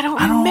been dating? I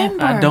don't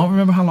remember. I don't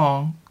remember how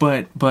long,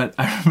 but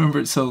I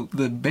remember. So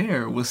the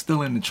bear was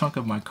still in the trunk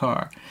of my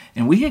car,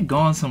 and we had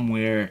gone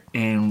somewhere,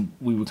 and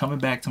we were coming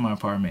back to my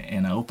apartment,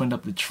 and I opened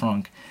up the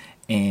trunk,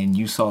 and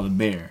you saw the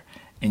bear,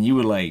 and you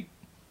were like,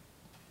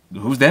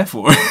 "Who's that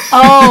for?"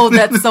 Oh,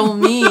 that's so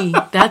me.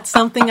 That's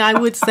something I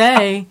would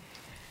say.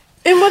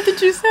 And what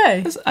did you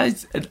say?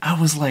 I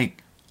was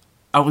like,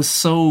 I was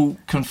so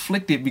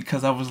conflicted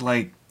because I was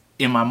like,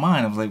 in my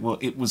mind, I was like, well,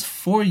 it was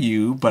for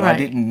you, but I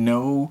didn't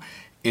know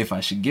if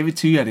I should give it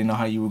to you. I didn't know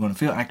how you were going to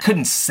feel. I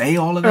couldn't say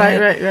all of that.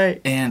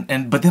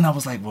 Right. But then I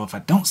was like, well, if I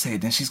don't say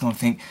it, then she's going to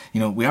think,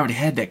 we already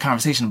had that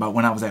conversation about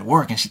when I was at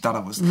work and she thought I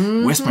was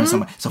whispering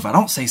something. So if I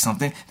don't say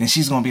something, then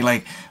she's going to be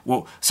like,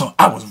 well, so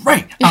I was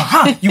right.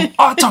 You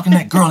are talking to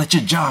that girl at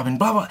your job and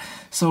blah, blah.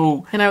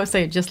 So. And I would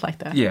say it just like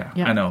that. Yeah.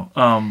 I know.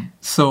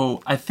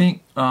 So I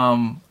think,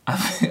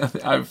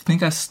 I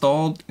think I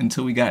stalled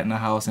until we got in the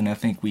house, and I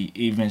think I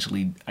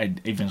eventually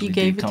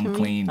did come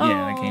clean.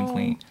 Yeah, I came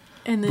clean.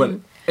 And then, but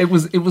it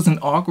was an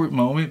awkward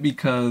moment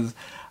because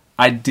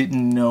I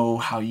didn't know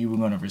how you were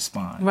going to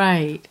respond.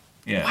 Right.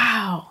 Yeah.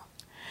 Wow.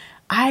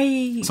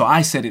 So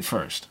I said it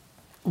first.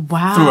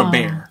 Wow. Through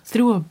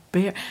a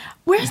bear.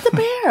 Where's the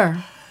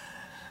bear?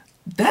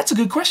 That's a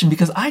good question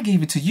because I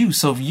gave it to you.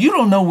 So if you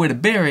don't know where the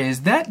bear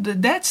is,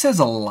 that says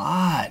a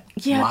lot.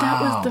 Yeah, wow.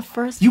 That was the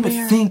first you bear.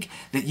 You would think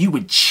that you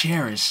would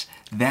cherish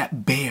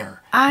that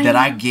bear that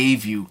I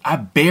gave you. I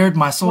bared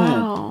my soul.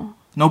 Wow.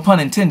 No pun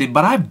intended,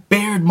 but I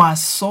bared my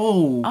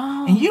soul.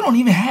 Oh. And you don't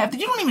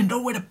even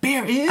know where the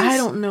bear is. I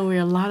don't know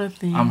where a lot of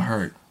things. I'm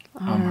hurt.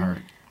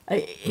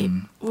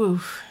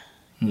 Woof.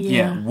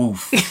 Yeah,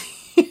 woof.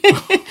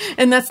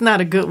 And that's not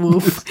a good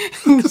woof.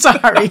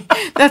 Sorry.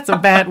 That's a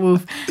bad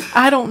woof.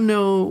 I don't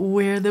know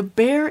where the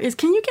bear is.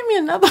 Can you give me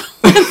another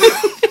one?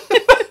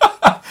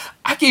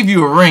 I gave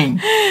you a ring.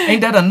 Ain't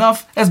that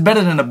enough? That's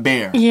better than a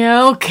bear.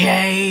 Yeah,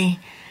 okay.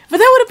 But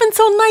that would have been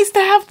so nice to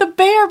have the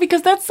bear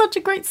because that's such a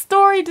great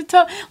story to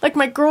tell. Like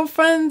my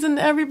girlfriends and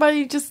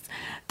everybody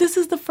this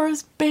is the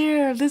first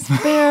bear. This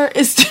bear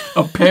is...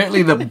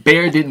 Apparently the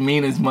bear didn't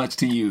mean as much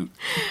to you.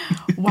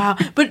 Wow.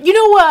 But you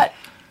know what?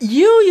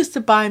 You used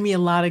to buy me a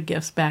lot of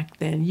gifts back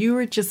then. You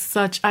were just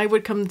I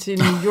would come to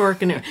New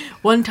York and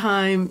one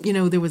time,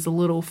 there was a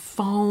little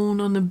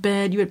phone on the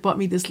bed. You had bought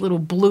me this little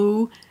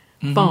blue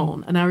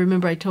phone. And I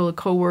remember I told a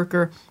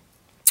coworker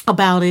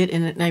about it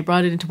and I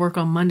brought it into work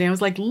on Monday. I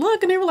was like,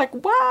 look, and they were like,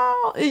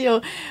 wow.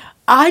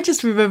 I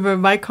just remember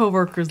my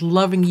coworkers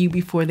loving you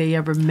before they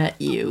ever met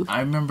you. I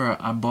remember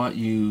I bought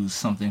you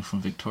something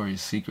from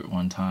Victoria's Secret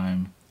one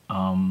time.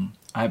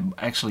 I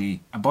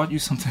bought you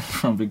something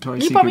from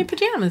Victoria's Secret. You bought me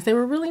pajamas. They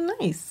were really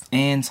nice.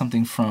 And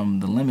something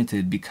from The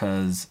Limited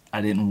because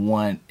I didn't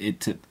want it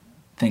to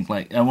think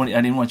like... I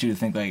didn't want you to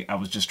think like I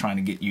was just trying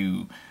to get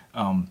you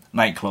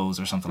night clothes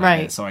or something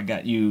like that. So I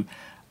got you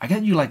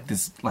like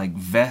this like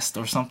vest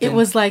or something. It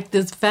was like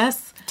this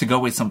vest? To go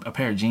with a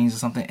pair of jeans or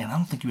something. And I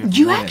don't think you ever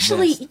wore that vest.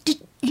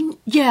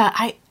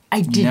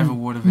 I didn't. You never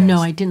wore the vest? No,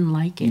 I didn't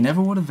like it. You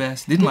never wore the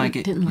vest? Didn't like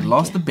it? Didn't like you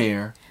lost it. the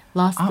bear.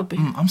 Lost the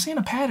bear. I'm seeing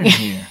a pattern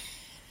here.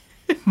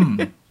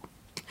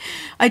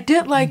 I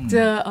did like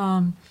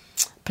the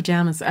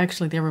pajamas.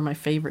 Actually, they were my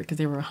favorite because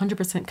they were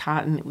 100%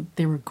 cotton.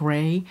 They were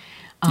gray.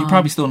 You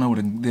probably still know what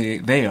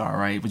they are,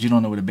 right? But you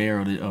don't know what a bear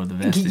or the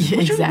vest is.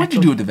 Exactly. What'd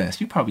you do with the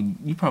vest? You probably.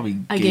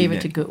 I gave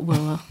it to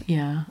Goodwill.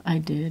 Yeah, I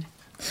did.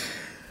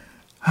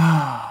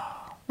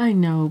 I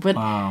know, but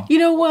wow. You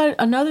know what?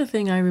 Another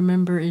thing I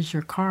remember is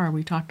your car.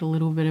 We talked a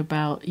little bit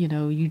about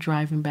you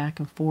driving back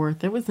and forth.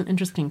 There was an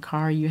interesting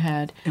car you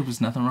had. It was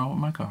nothing wrong with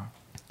my car.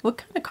 What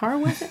kind of car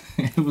was it?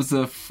 It was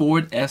a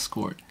Ford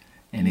Escort,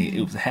 and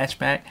it was a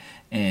hatchback,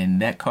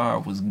 and that car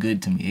was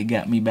good to me. It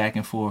got me back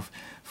and forth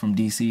from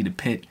D.C. to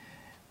Pitt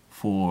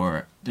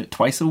for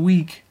twice a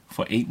week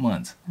for 8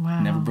 months.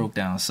 Wow. Never broke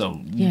down, so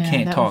you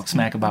can't talk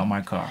smack about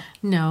my car.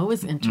 No, it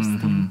was interesting.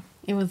 Mm-hmm.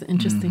 It was an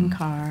interesting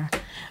car.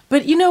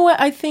 But you know what?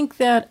 I think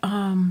that,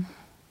 I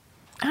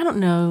don't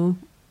know,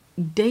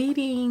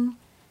 dating,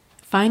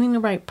 finding the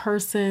right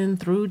person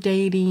through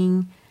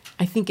dating,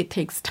 I think it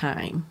takes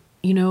time.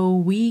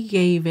 We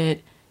gave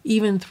it,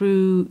 even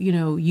through,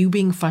 you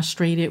being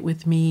frustrated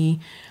with me,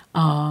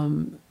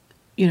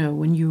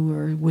 when you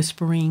were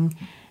whispering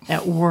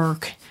at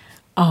work,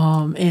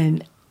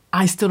 and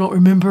I still don't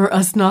remember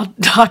us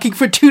not talking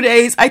for 2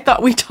 days. I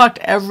thought we talked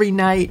every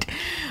night.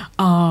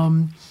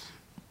 I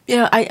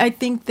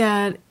think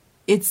that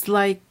it's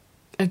like,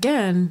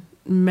 again,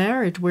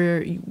 marriage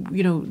where,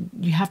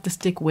 you have to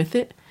stick with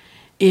it.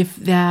 If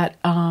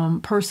that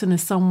person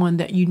is someone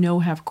that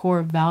have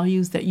core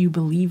values that you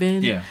believe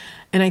in. Yeah.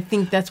 And I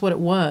think that's what it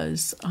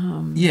was.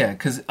 Yeah,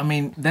 because, I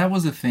mean, that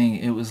was the thing.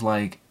 It was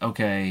like,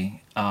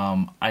 okay,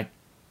 I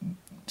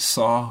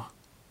saw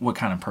what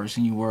kind of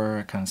person you were.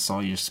 I kind of saw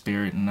your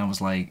spirit, and I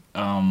was like,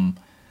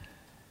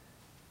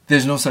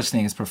 there's no such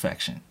thing as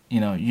perfection.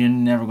 You're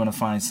never going to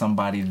find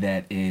somebody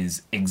that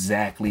is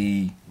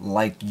exactly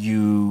like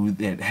you,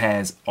 that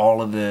has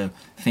all of the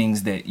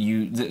things that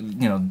you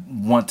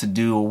want to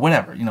do or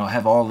whatever,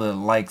 have all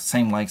the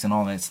same likes and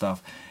all that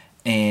stuff,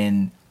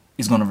 and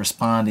is going to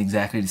respond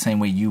exactly the same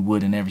way you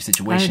would in every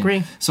situation. I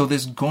agree. So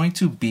there's going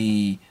to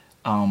be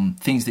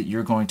things that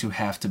you're going to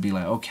have to be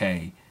like,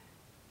 okay,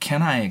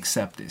 can I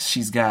accept this?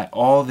 She's got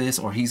all this,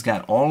 or he's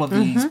got all of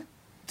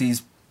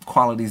these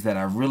qualities that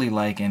I really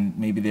like, and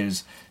maybe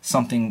there's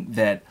something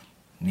that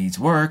needs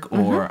work,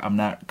 or I'm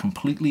not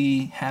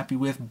completely happy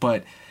with,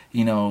 but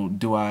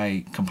do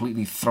I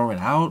completely throw it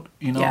out?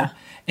 Yeah,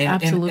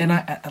 absolutely. And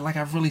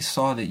I really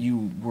saw that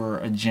you were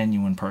a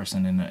genuine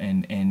person,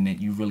 and that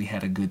you really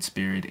had a good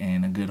spirit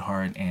and a good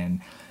heart,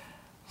 and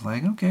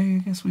like, okay, I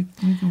guess we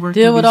can work.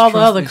 Deal with all the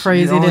other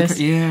craziness.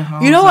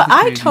 Yeah. You know what?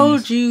 I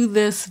told you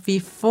this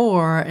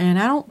before, and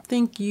I don't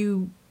think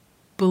you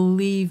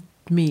believed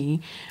me,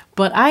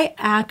 but I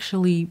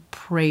actually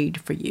prayed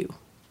for you.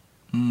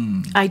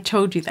 I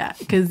told you that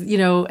because,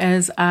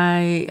 as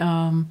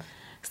I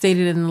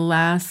stated in the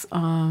last,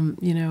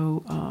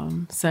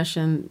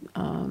 session,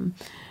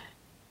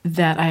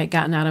 that I had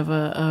gotten out of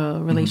a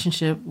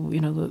relationship,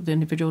 the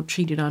individual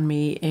cheated on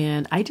me,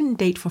 and I didn't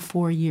date for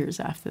 4 years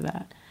after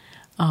that.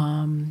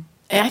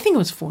 I think it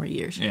was 4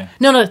 years. Yeah.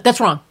 No, that's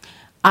wrong.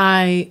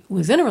 I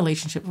was in a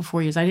relationship for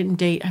 4 years. I didn't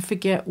date. I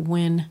forget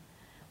when,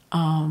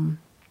 and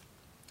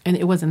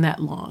it wasn't that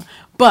long.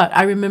 But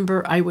I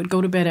remember I would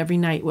go to bed every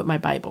night with my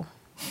Bible.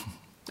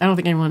 I don't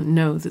think anyone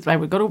knows this. I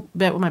would go to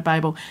bed with my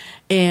Bible,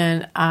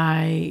 and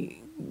I,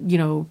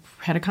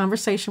 had a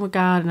conversation with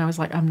God, and I was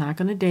like, I'm not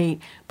going to date,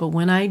 but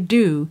when I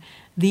do,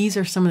 these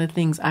are some of the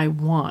things I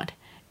want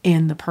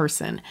in the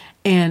person.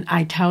 And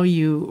I tell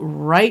you,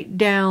 right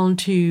down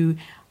to,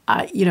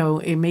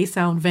 it may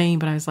sound vain,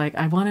 but I was like,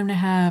 I want him to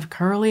have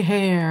curly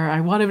hair.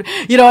 I want him,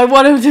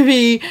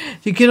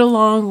 to get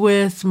along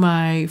with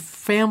my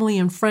family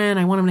and friend.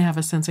 I want him to have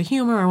a sense of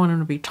humor. I want him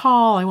to be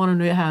tall. I want him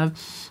to have,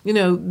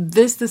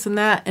 this, and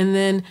that. And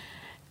then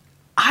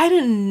I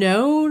didn't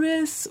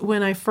notice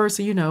when I first,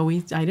 I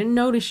didn't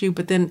notice you.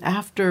 But then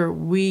after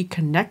we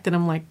connected,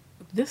 I'm like,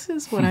 this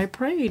is what I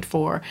prayed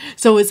for.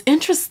 So it's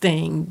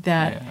interesting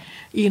that,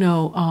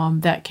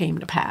 that came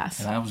to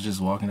pass. And I was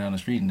just walking down the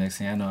street, and next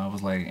thing I know, I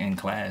was like in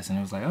class, and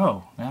it was like,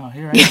 oh, now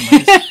here I am.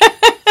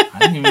 I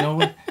didn't even know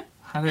what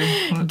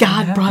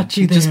God brought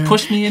you there. He just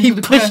pushed me into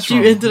the classroom. He pushed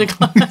you into the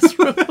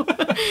classroom.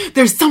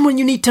 There's someone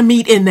you need to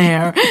meet in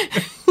there.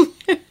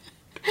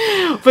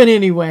 But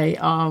anyway,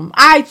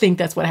 I think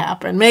that's what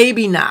happened.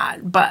 Maybe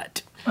not,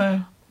 but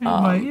yeah.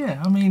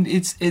 I mean,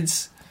 it's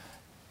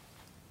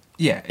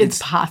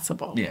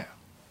possible. Yeah.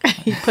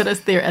 He put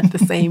us there at the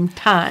same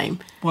time.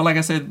 Well, like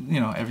I said,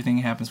 everything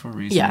happens for a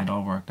reason. Yeah. It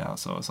all worked out,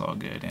 so it's all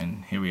good,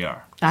 and here we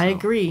are. I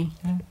agree.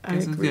 Yeah, I agree.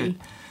 It's good.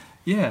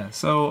 Yeah.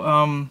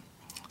 So,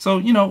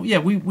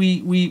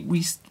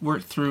 we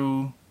worked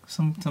through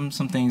some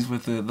things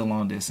with the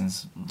long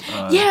distance.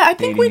 I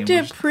think we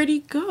did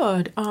pretty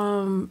good.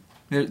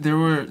 There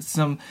were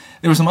some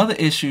other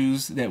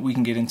issues that we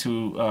can get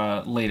into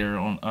later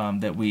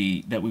on that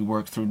we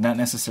worked through, not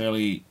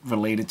necessarily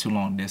related to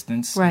long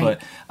distance, right.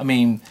 But I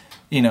mean,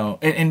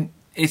 and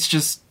it's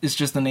just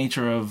the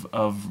nature of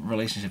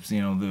relationships.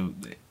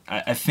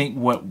 I think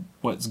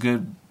what's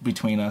good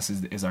between us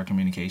is our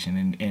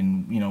communication,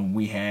 and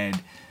we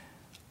had.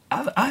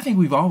 I think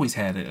we've always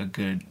had a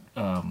good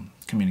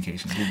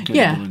communication, good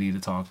ability to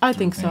talk. I through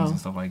think things so, and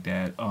stuff like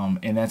that.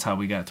 And that's how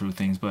we got through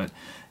things. But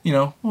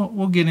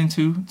we'll get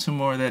into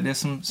more of that. There's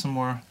some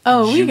more.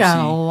 Oh, we got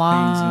a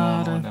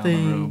lot of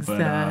things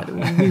that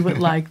we would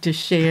like to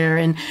share,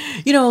 and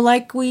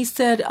like we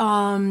said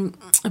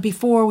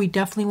before, we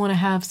definitely want to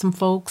have some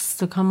folks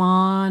to come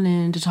on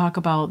and to talk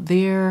about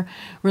their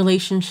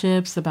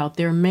relationships, about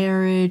their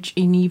marriage,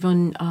 and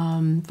even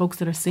folks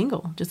that are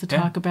single, just to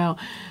talk about,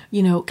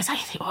 because I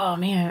think, oh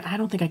man, I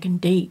don't think I can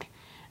date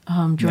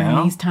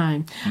during these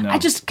times. No. I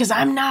just, because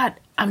I'm not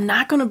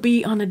going to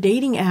be on a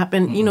dating app,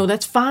 and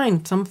that's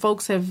fine. Some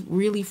folks have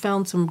really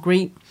found some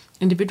great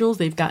individuals.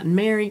 They've gotten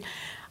married.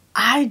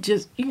 I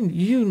just, Cause,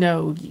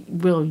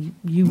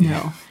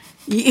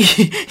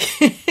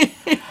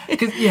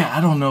 I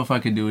don't know if I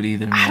could do it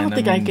either, man. I don't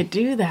think I could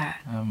do that.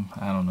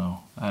 I don't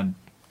know.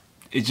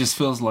 It just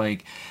feels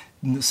like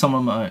some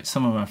of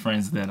my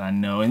friends that I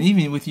know, and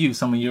even with you,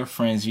 some of your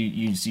friends,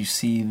 you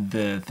see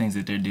the things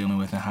that they're dealing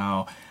with, and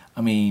how,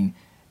 I mean,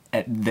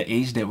 at the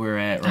age that we're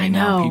at I right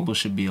now, know. people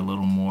should be a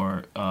little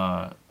more,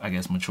 I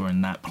guess, mature and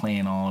not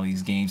playing all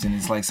these games. And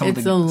it's like some It's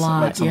of the a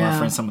lot, like some of yeah. our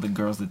friends, some of the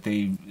girls that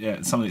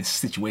some of the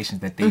situations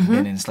that they've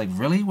been in. It's like,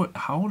 really, what?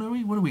 How old are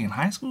we? What are we in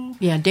high school?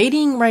 Yeah,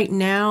 dating right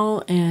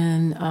now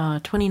in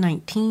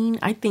 2019,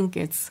 I think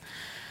it's,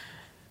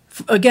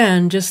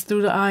 again, just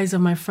through the eyes of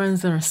my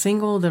friends that are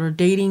single, that are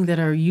dating, that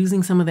are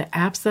using some of the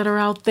apps that are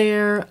out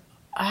there.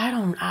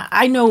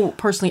 I know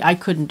personally I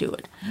couldn't do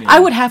it. Yeah. I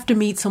would have to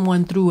meet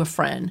someone through a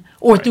friend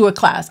or through a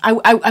class.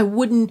 I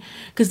wouldn't,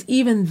 because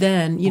even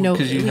then,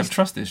 Because you at have least-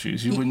 trust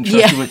issues. You wouldn't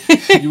trust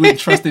you wouldn't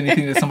trust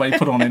anything that somebody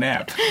put on an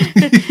app.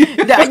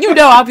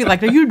 I'll be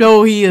like,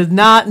 he is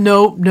not.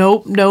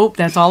 Nope.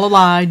 That's all a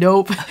lie.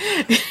 Nope.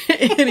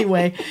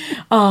 Anyway,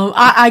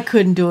 I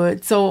couldn't do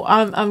it. So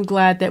I'm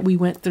glad that we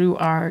went through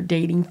our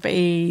dating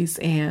phase,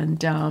 and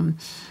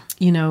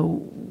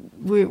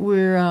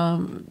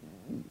we're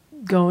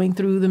going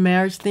through the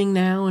marriage thing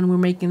now, and we're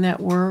making that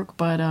work.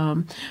 But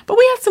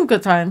we had some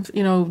good times,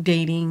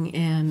 dating,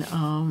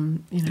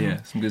 and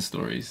Yeah, some good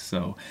stories.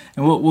 So,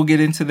 and we'll get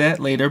into that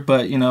later.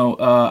 But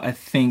I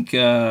think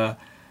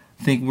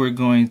we're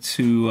going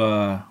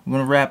to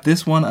wrap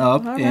this one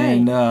up. All right.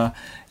 And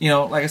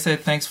like I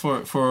said, thanks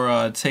for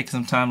taking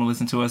some time to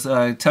listen to us.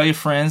 Tell your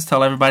friends,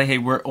 tell everybody, hey,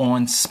 we're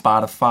on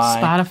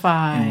Spotify,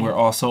 and we're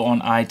also on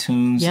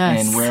iTunes,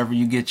 Yes. and wherever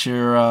you get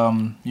your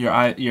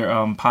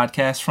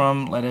podcast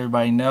from. Let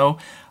everybody know.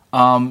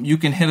 You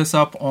can hit us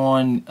up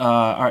on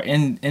our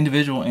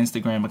individual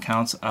Instagram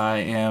accounts.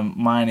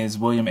 Mine is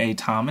William A.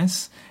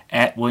 Thomas,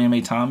 at William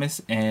A.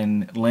 Thomas,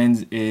 and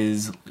Lynn's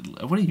is,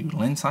 what are you,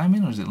 Lynn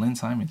Simon, or is it Lynn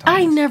Simon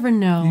Thomas? I never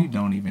know. You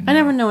don't even know. I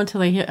never know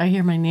until I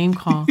hear my name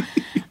call.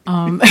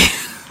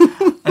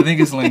 I think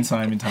it's Lynn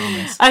Simon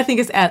Thomas. I think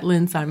it's at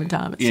Lynn Simon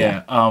Thomas.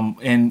 Yeah.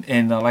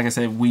 And like I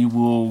said, we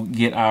will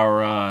get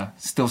our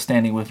Still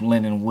Standing with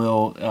Lynn and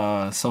Will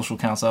social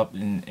accounts up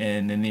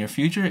in the near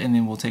future, and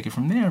then we'll take it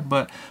from there.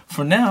 But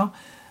for now,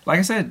 like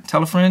I said,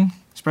 tell a friend,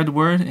 spread the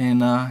word, and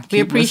keep We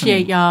appreciate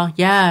listening. y'all.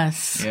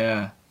 Yes.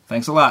 Yeah.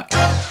 Thanks a lot.